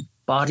cause the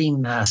body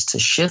mass to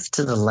shift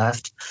to the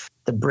left.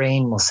 The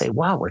brain will say,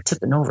 wow, we're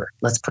tipping over.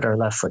 Let's put our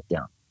left foot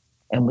down.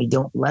 And we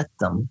don't let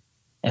them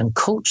and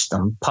coach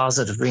them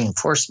positive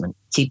reinforcement,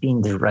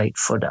 keeping the right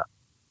foot up.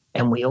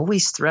 And we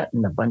always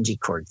threaten the bungee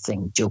cord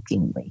thing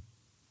jokingly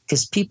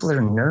because people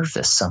are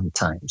nervous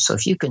sometimes. So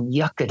if you can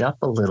yuck it up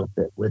a little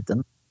bit with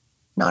them,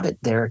 not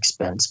at their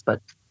expense,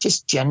 but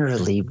just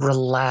generally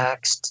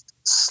relaxed,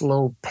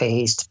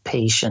 slow-paced,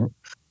 patient.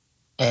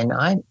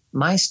 And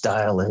my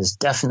style is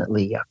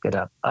definitely yuck it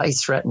up. I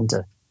threaten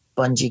to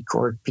bungee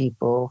cord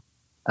people.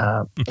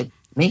 It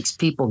makes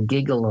people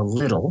giggle a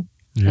little,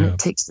 and it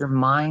takes their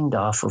mind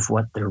off of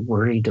what they're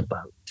worried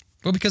about.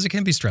 Well, because it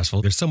can be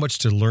stressful. There's so much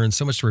to learn,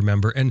 so much to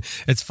remember. And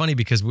it's funny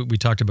because we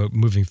talked about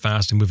moving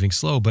fast and moving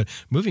slow, but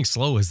moving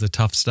slow is the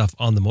tough stuff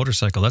on the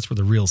motorcycle. That's where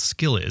the real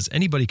skill is.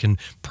 Anybody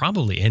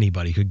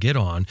could get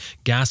on,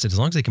 gas it, as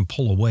long as they can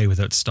pull away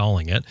without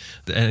stalling it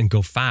and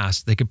go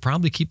fast. They could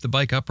probably keep the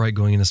bike upright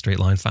going in a straight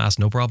line fast,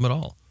 no problem at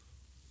all.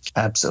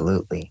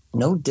 Absolutely.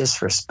 No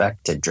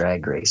disrespect to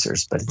drag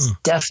racers, but it's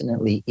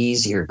definitely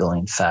easier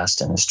going fast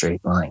in a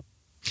straight line.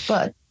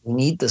 But we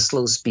need the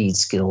slow speed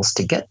skills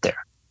to get there.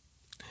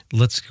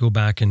 Let's go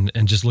back and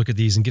just look at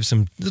these and give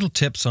some little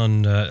tips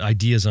on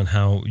ideas on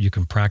how you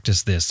can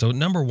practice this. So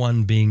number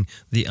one being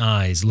the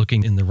eyes,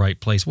 looking in the right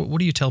place. What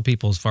do you tell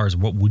people as far as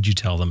what would you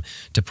tell them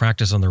to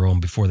practice on their own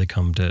before they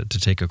come to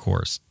take a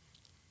course?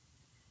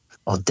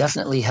 I'll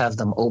definitely have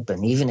them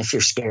open, even if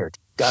you're scared.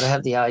 Got to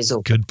have the eyes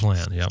open. Good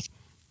plan, yep.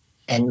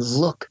 And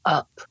look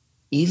up,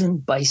 even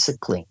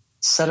bicycling.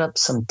 Set up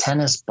some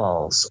tennis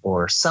balls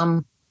or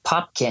some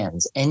pop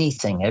cans,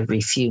 anything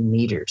every few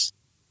meters.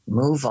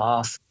 Move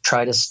off,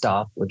 try to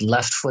stop with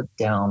left foot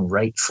down,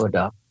 right foot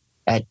up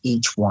at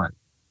each one.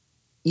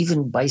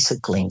 Even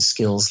bicycling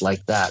skills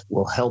like that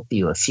will help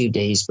you a few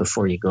days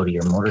before you go to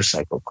your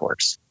motorcycle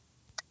course.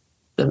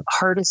 The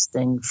hardest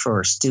thing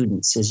for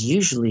students is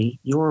usually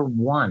you're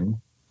one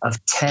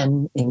of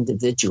 10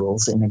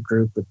 individuals in a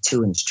group with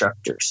 2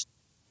 instructors.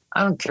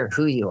 I don't care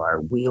who you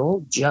are. We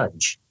all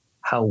judge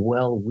how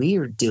well we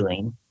are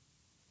doing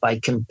by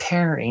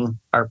comparing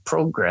our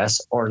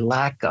progress or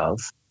lack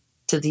of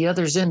to the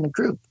others in the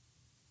group,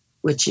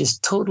 which is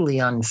totally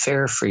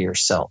unfair for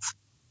yourself.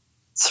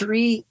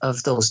 3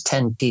 of those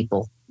 10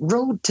 people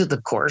rode to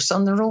the course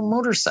on their own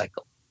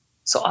motorcycle.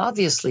 So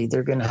obviously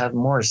they're going to have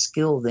more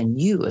skill than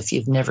you if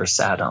you've never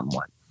sat on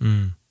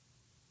one.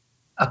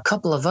 A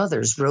couple of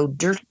others rode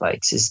dirt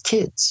bikes as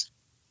kids.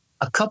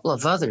 A couple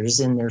of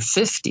others in their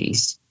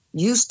 50s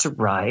used to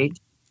ride,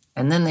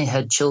 and then they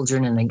had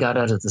children and they got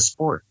out of the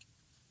sport.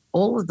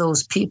 All of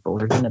those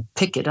people are going to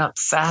pick it up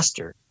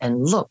faster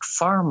and look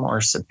far more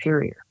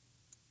superior.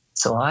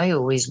 So I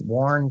always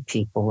warn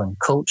people and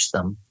coach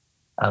them,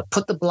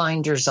 put the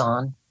blinders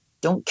on,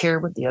 don't care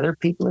what the other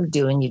people are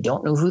doing. You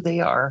don't know who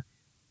they are.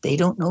 They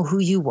don't know who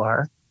you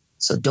are.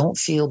 So don't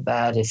feel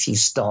bad if you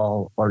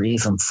stall or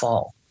even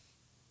fall.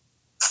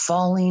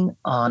 Falling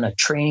on a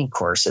training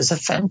course is a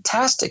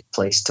fantastic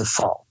place to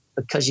fall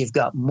because you've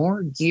got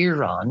more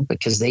gear on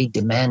because they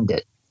demand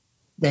it.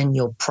 Then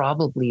you'll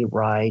probably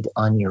ride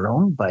on your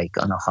own bike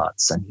on a hot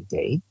sunny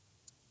day.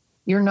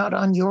 You're not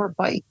on your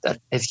bike.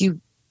 That if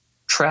you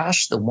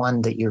trash the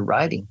one that you're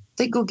riding,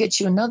 they go get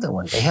you another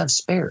one. They have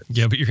spares.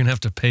 Yeah, but you're going to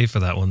have to pay for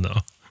that one, though.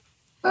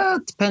 Well,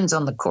 it depends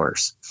on the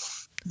course.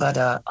 But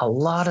a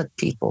lot of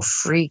people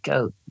freak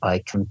out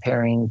by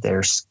comparing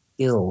their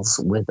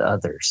skills with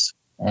others.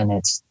 And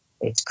it's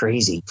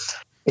crazy.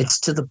 It's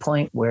to the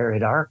point where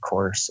at our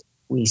course,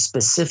 we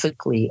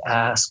specifically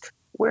ask,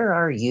 where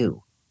are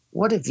you?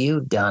 What have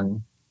you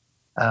done?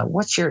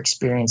 What's your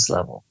experience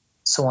level?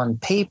 So on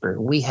paper,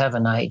 we have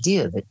an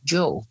idea that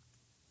Joe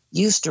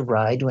used to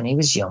ride when he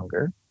was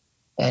younger,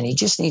 and he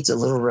just needs a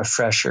little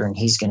refresher and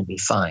he's going to be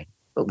fine.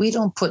 But we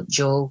don't put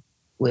Joe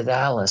with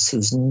Alice,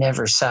 who's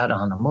never sat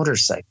on a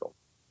motorcycle,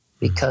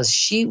 because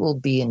she will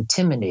be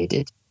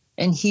intimidated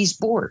and he's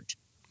bored.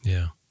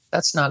 Yeah.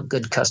 That's not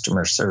good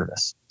customer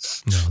service.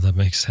 No, that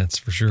makes sense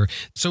for sure.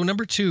 So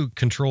number 2,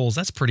 controls.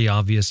 That's pretty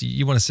obvious.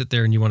 You want to sit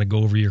there and you want to go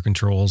over your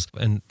controls.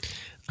 And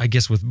I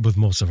guess with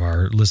most of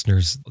our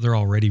listeners, they're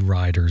already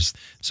riders.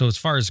 So as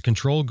far as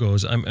control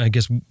goes, I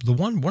guess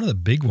one of the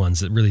big ones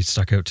that really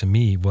stuck out to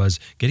me was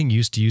getting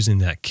used to using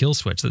that kill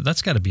switch.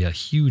 That's got to be a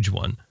huge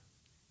one.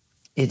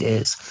 It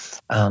is.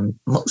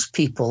 Most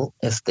people,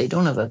 if they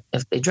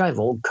drive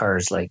old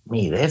cars like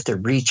me, they have to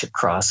reach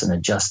across and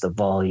adjust the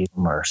volume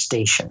or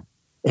station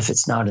if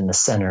it's not in the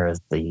center of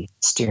the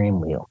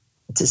steering wheel.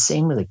 It's the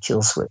same with a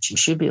kill switch. You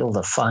should be able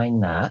to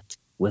find that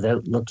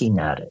without looking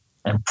at it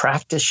and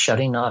practice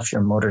shutting off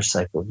your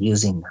motorcycle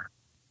using that.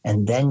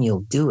 And then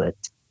you'll do it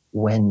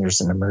when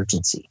there's an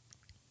emergency.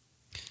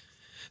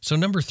 So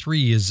number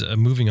 3 is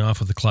moving off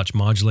with the clutch,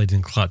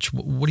 modulating the clutch.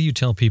 What do you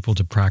tell people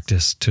to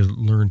practice to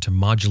learn to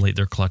modulate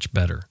their clutch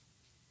better?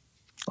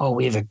 Oh,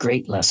 we have a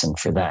great lesson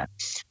for that.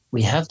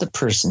 We have the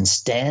person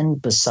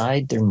stand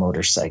beside their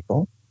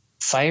motorcycle,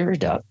 fire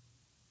it up,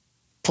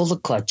 pull the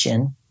clutch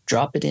in,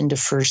 drop it into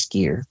first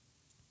gear,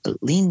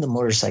 lean the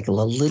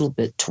motorcycle a little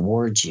bit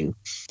towards you,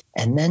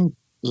 and then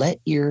let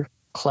your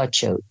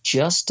clutch out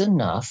just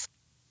enough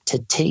to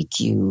take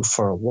you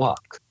for a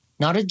walk,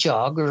 not a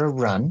jog or a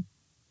run.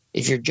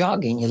 If you're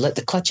jogging, you let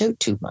the clutch out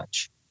too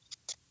much.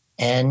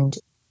 And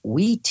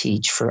we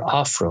teach for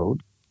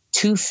off-road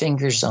 2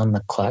 fingers on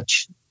the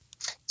clutch.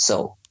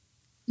 So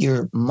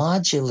you're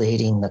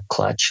modulating the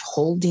clutch,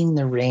 holding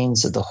the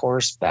reins of the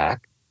horse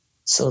back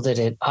so that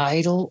at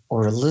idle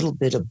or a little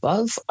bit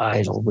above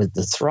idle with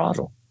the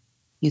throttle,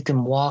 you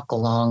can walk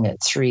along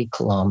at 3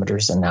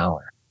 kilometers an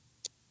hour.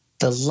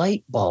 The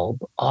light bulb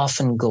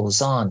often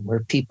goes on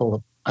where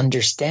people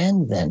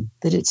understand then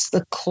that it's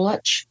the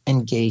clutch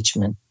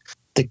engagement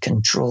that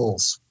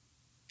controls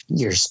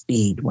your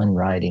speed when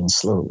riding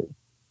slowly.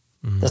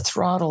 The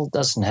throttle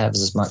doesn't have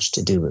as much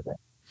to do with it.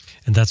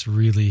 And that's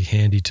really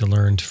handy to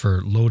learn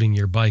for loading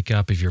your bike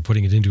up. If you're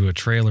putting it into a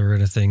trailer or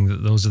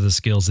anything, those are the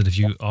skills that if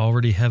you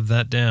already have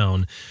that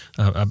down,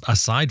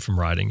 aside from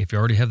riding, if you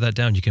already have that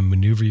down, you can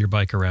maneuver your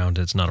bike around.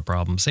 It's not a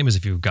problem. Same as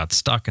if you got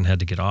stuck and had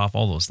to get off,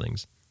 all those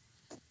things.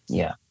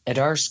 Yeah. At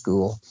our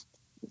school,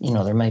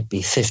 there might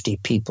be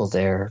 50 people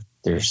there.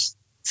 There's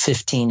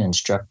 15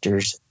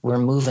 instructors. We're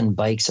moving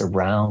bikes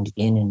around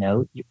in and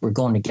out. We're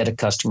going to get a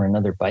customer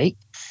another bike.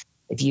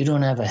 If you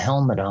don't have a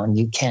helmet on,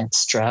 you can't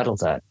straddle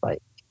that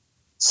bike.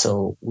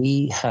 So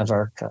we have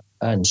our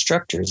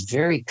instructors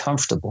very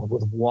comfortable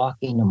with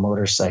walking a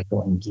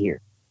motorcycle in gear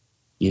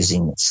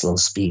using slow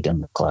speed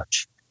on the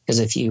clutch. Because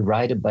if you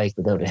ride a bike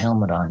without a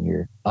helmet on,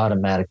 you're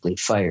automatically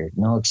fired.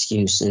 No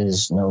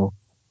excuses,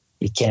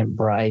 you can't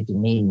bribe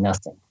me,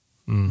 nothing.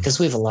 Because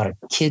we have a lot of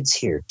kids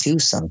here too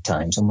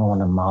sometimes, and we want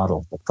to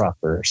model the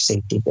proper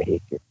safety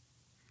behavior.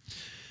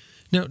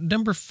 Now,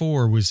 number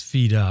 4 was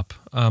feet up.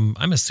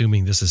 I'm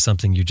assuming this is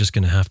something you're just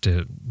going to have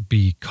to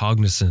be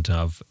cognizant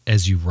of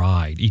as you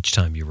ride, each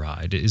time you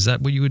ride. Is that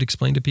what you would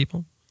explain to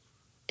people?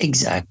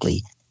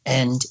 Exactly.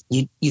 And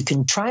you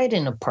can try it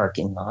in a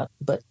parking lot,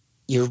 but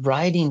you're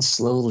riding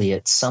slowly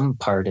at some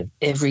part of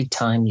every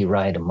time you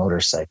ride a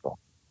motorcycle.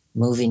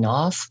 Moving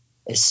off,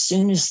 as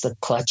soon as the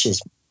clutch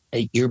is,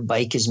 your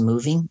bike is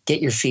moving,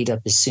 get your feet up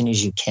as soon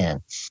as you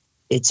can.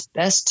 It's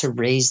best to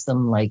raise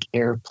them like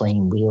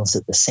airplane wheels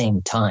at the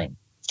same time.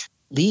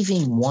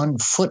 Leaving one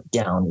foot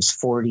down is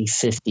 40,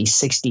 50,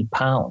 60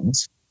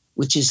 pounds,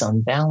 which is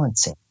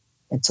unbalancing.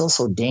 It's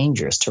also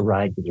dangerous to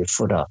ride with your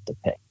foot off the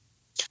peg.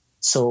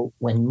 So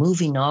when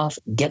moving off,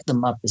 get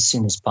them up as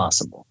soon as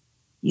possible.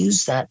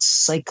 Use that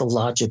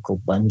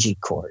psychological bungee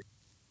cord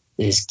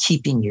that is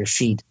keeping your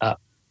feet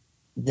up.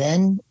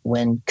 Then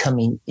when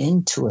coming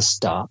into a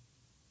stop,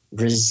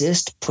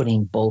 resist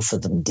putting both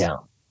of them down.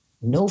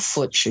 No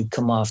foot should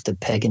come off the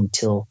peg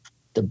until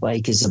the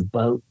bike is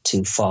about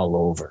to fall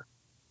over.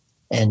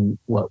 And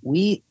what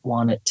we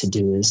want it to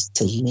do is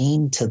to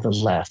lean to the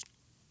left.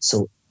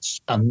 So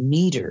a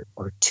meter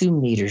or 2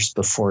 meters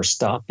before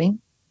stopping,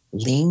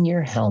 lean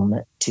your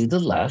helmet to the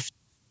left.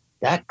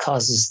 That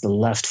causes the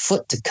left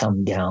foot to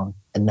come down,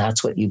 and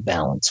that's what you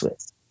balance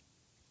with.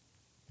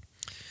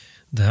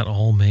 That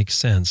all makes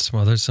sense.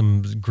 Well, there's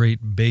some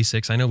great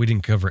basics. I know we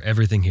didn't cover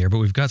everything here, but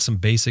we've got some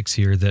basics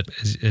here that,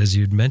 as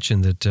you'd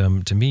mentioned, that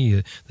to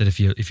me, that if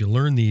you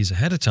learn these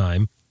ahead of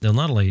time, they'll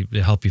not only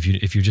help you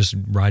if you're just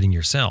riding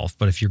yourself,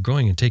 but if you're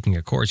going and taking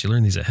a course, you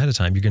learn these ahead of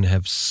time, you're going to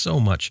have so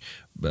much,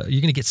 you're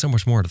going to get so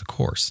much more out of the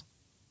course.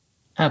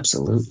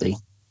 Absolutely.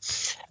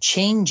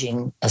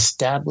 Changing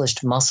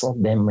established muscle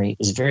memory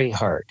is very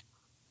hard.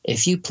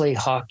 If you play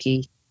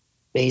hockey,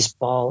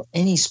 baseball,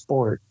 any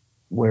sport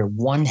where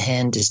one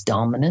hand is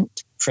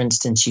dominant, for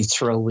instance, you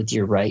throw with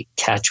your right,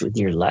 catch with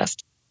your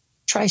left,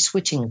 try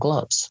switching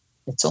gloves.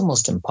 It's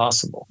almost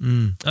impossible.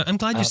 I'm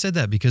glad you said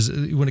that, because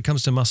when it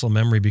comes to muscle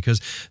memory, because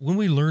when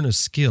we learn a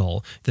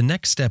skill, the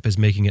next step is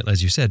making it,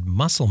 as you said,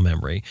 muscle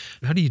memory.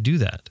 How do you do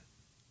that?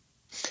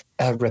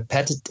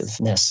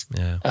 Repetitiveness.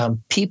 Yeah.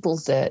 People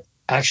that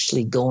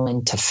actually go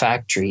into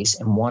factories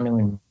and want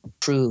to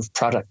improve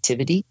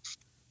productivity,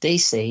 they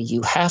say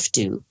you have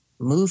to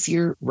move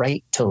your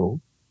right toe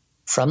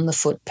from the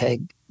foot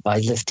peg by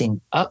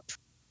lifting up,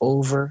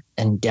 over,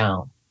 and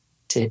down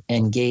to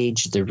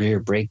engage the rear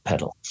brake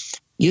pedal.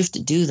 You have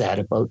to do that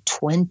about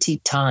 20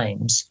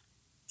 times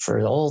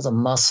for all the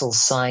muscle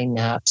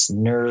synapse,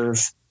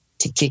 nerve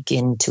to kick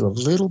into a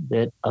little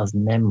bit of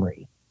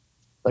memory,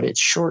 but it's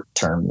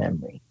short-term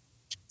memory.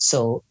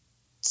 So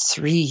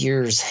 3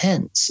 years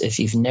hence, if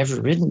you've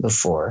never ridden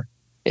before,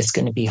 it's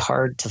going to be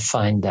hard to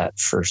find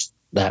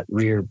that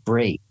rear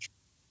brake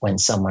when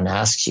someone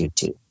asks you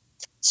to.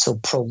 So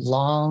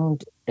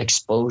prolonged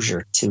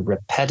exposure to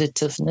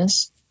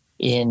repetitiveness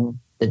in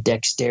the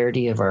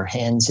dexterity of our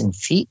hands and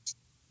feet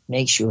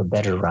makes you a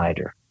better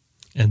rider.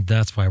 And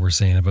that's why we're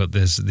saying about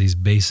these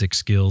basic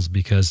skills,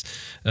 because,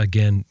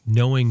 again,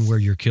 knowing where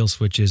your kill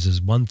switch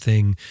is one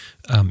thing.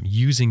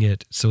 Using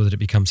it so that it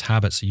becomes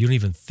habit, so you don't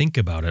even think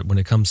about it when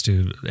it comes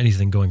to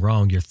anything going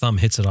wrong. Your thumb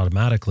hits it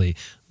automatically.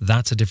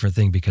 That's a different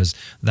thing, because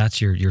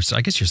that's your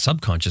I guess your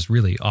subconscious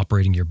really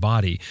operating your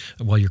body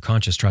while your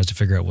conscious tries to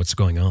figure out what's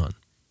going on.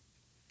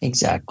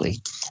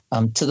 Exactly.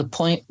 To the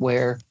point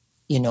where,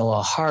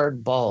 a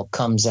hard ball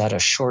comes at a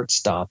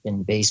shortstop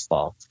in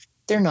baseball.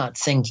 They're not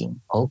thinking,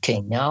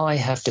 okay, now I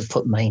have to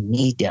put my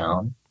knee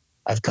down.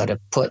 I've got to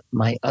put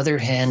my other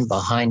hand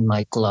behind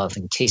my glove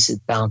in case it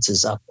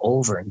bounces up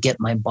over and get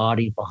my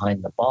body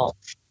behind the ball.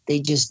 They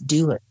just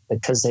do it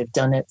because they've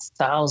done it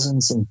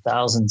thousands and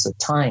thousands of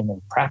times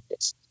in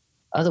practice.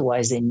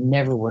 Otherwise, they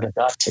never would have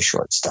got to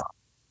shortstop.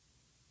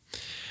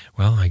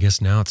 Well, I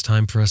guess now it's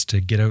time for us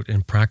to get out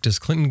and practice.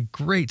 Clinton,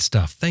 great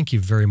stuff. Thank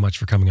you very much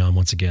for coming on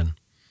once again.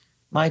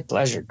 My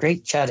pleasure.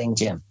 Great chatting,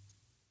 Jim.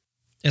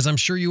 As I'm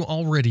sure you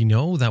already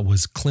know, that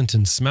was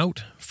Clinton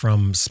Smout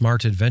from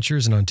Smart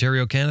Adventures in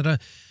Ontario, Canada.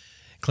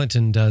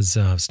 Clinton does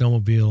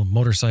snowmobile,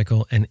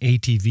 motorcycle, and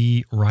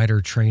ATV rider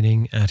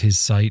training at his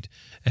site,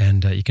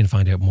 and you can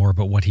find out more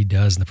about what he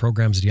does and the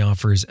programs that he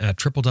offers at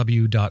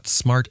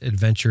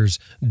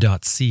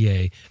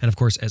www.smartadventures.ca. And of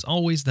course, as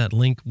always, that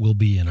link will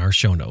be in our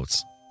show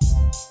notes.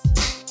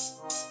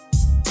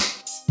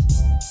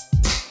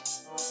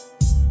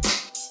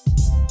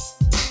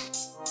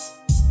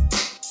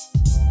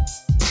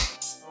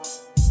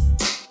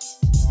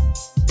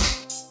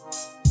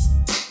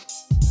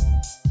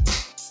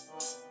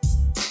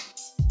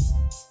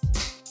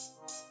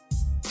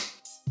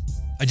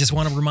 I just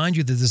want to remind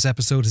you that this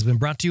episode has been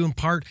brought to you in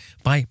part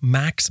by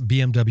Max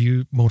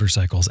BMW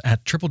Motorcycles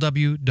at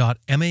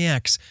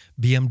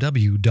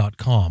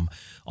www.maxbmw.com.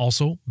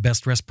 Also,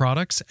 Best Rest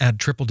Products at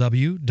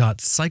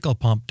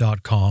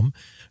www.cyclepump.com,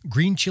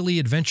 Green Chili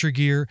Adventure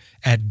Gear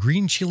at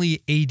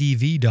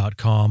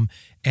greenchiliadv.com,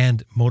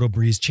 and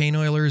MotoBreeze Chain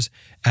Oilers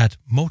at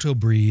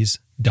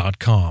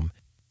motobreeze.com.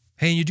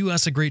 Hey, and you do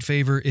us a great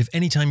favor if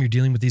anytime you're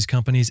dealing with these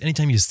companies,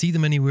 anytime you see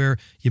them anywhere,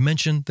 you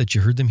mention that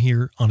you heard them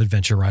here on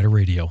Adventure Rider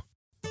Radio.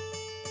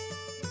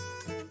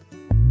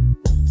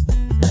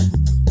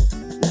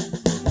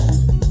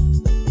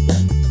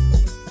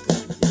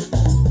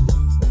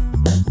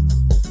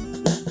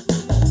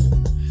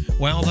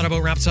 Well, that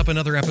about wraps up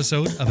another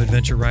episode of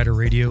Adventure Rider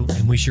Radio,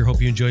 and we sure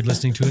hope you enjoyed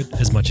listening to it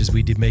as much as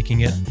we did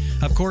making it.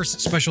 Of course,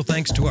 special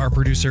thanks to our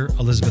producer,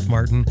 Elizabeth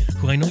Martin,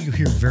 who I know you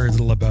hear very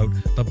little about,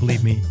 but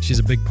believe me, she's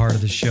a big part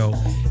of this show.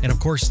 And of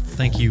course,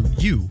 thank you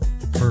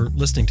for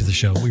listening to the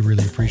show. We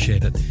really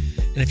appreciate it.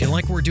 And if you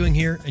like what we're doing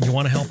here and you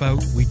want to help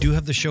out, we do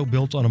have the show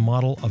built on a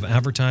model of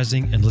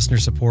advertising and listener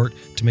support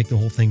to make the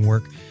whole thing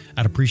work.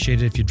 I'd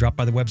appreciate it if you drop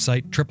by the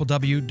website,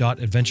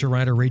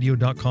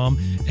 www.adventureriderradio.com,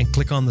 and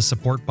click on the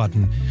support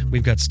button.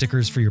 We've got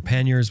stickers for your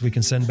panniers we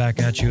can send back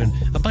at you, and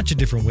a bunch of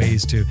different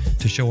ways to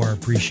show our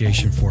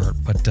appreciation for it.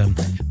 But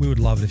we would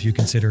love it if you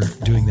consider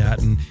doing that,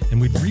 and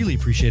we'd really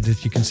appreciate it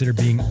if you consider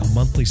being a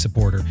monthly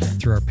supporter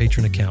through our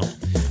Patreon account.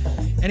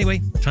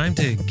 Anyway, time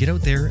to get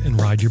out there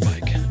and ride your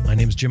bike. My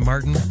name is Jim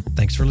Martin.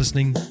 Thanks for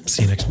listening.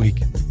 See you next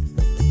week.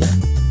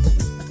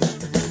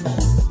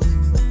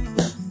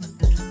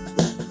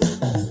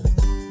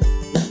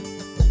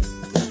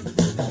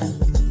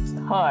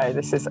 Hi,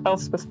 this is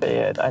Elspeth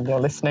Beard, and you're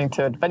listening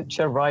to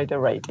Adventure Rider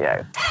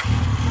Radio.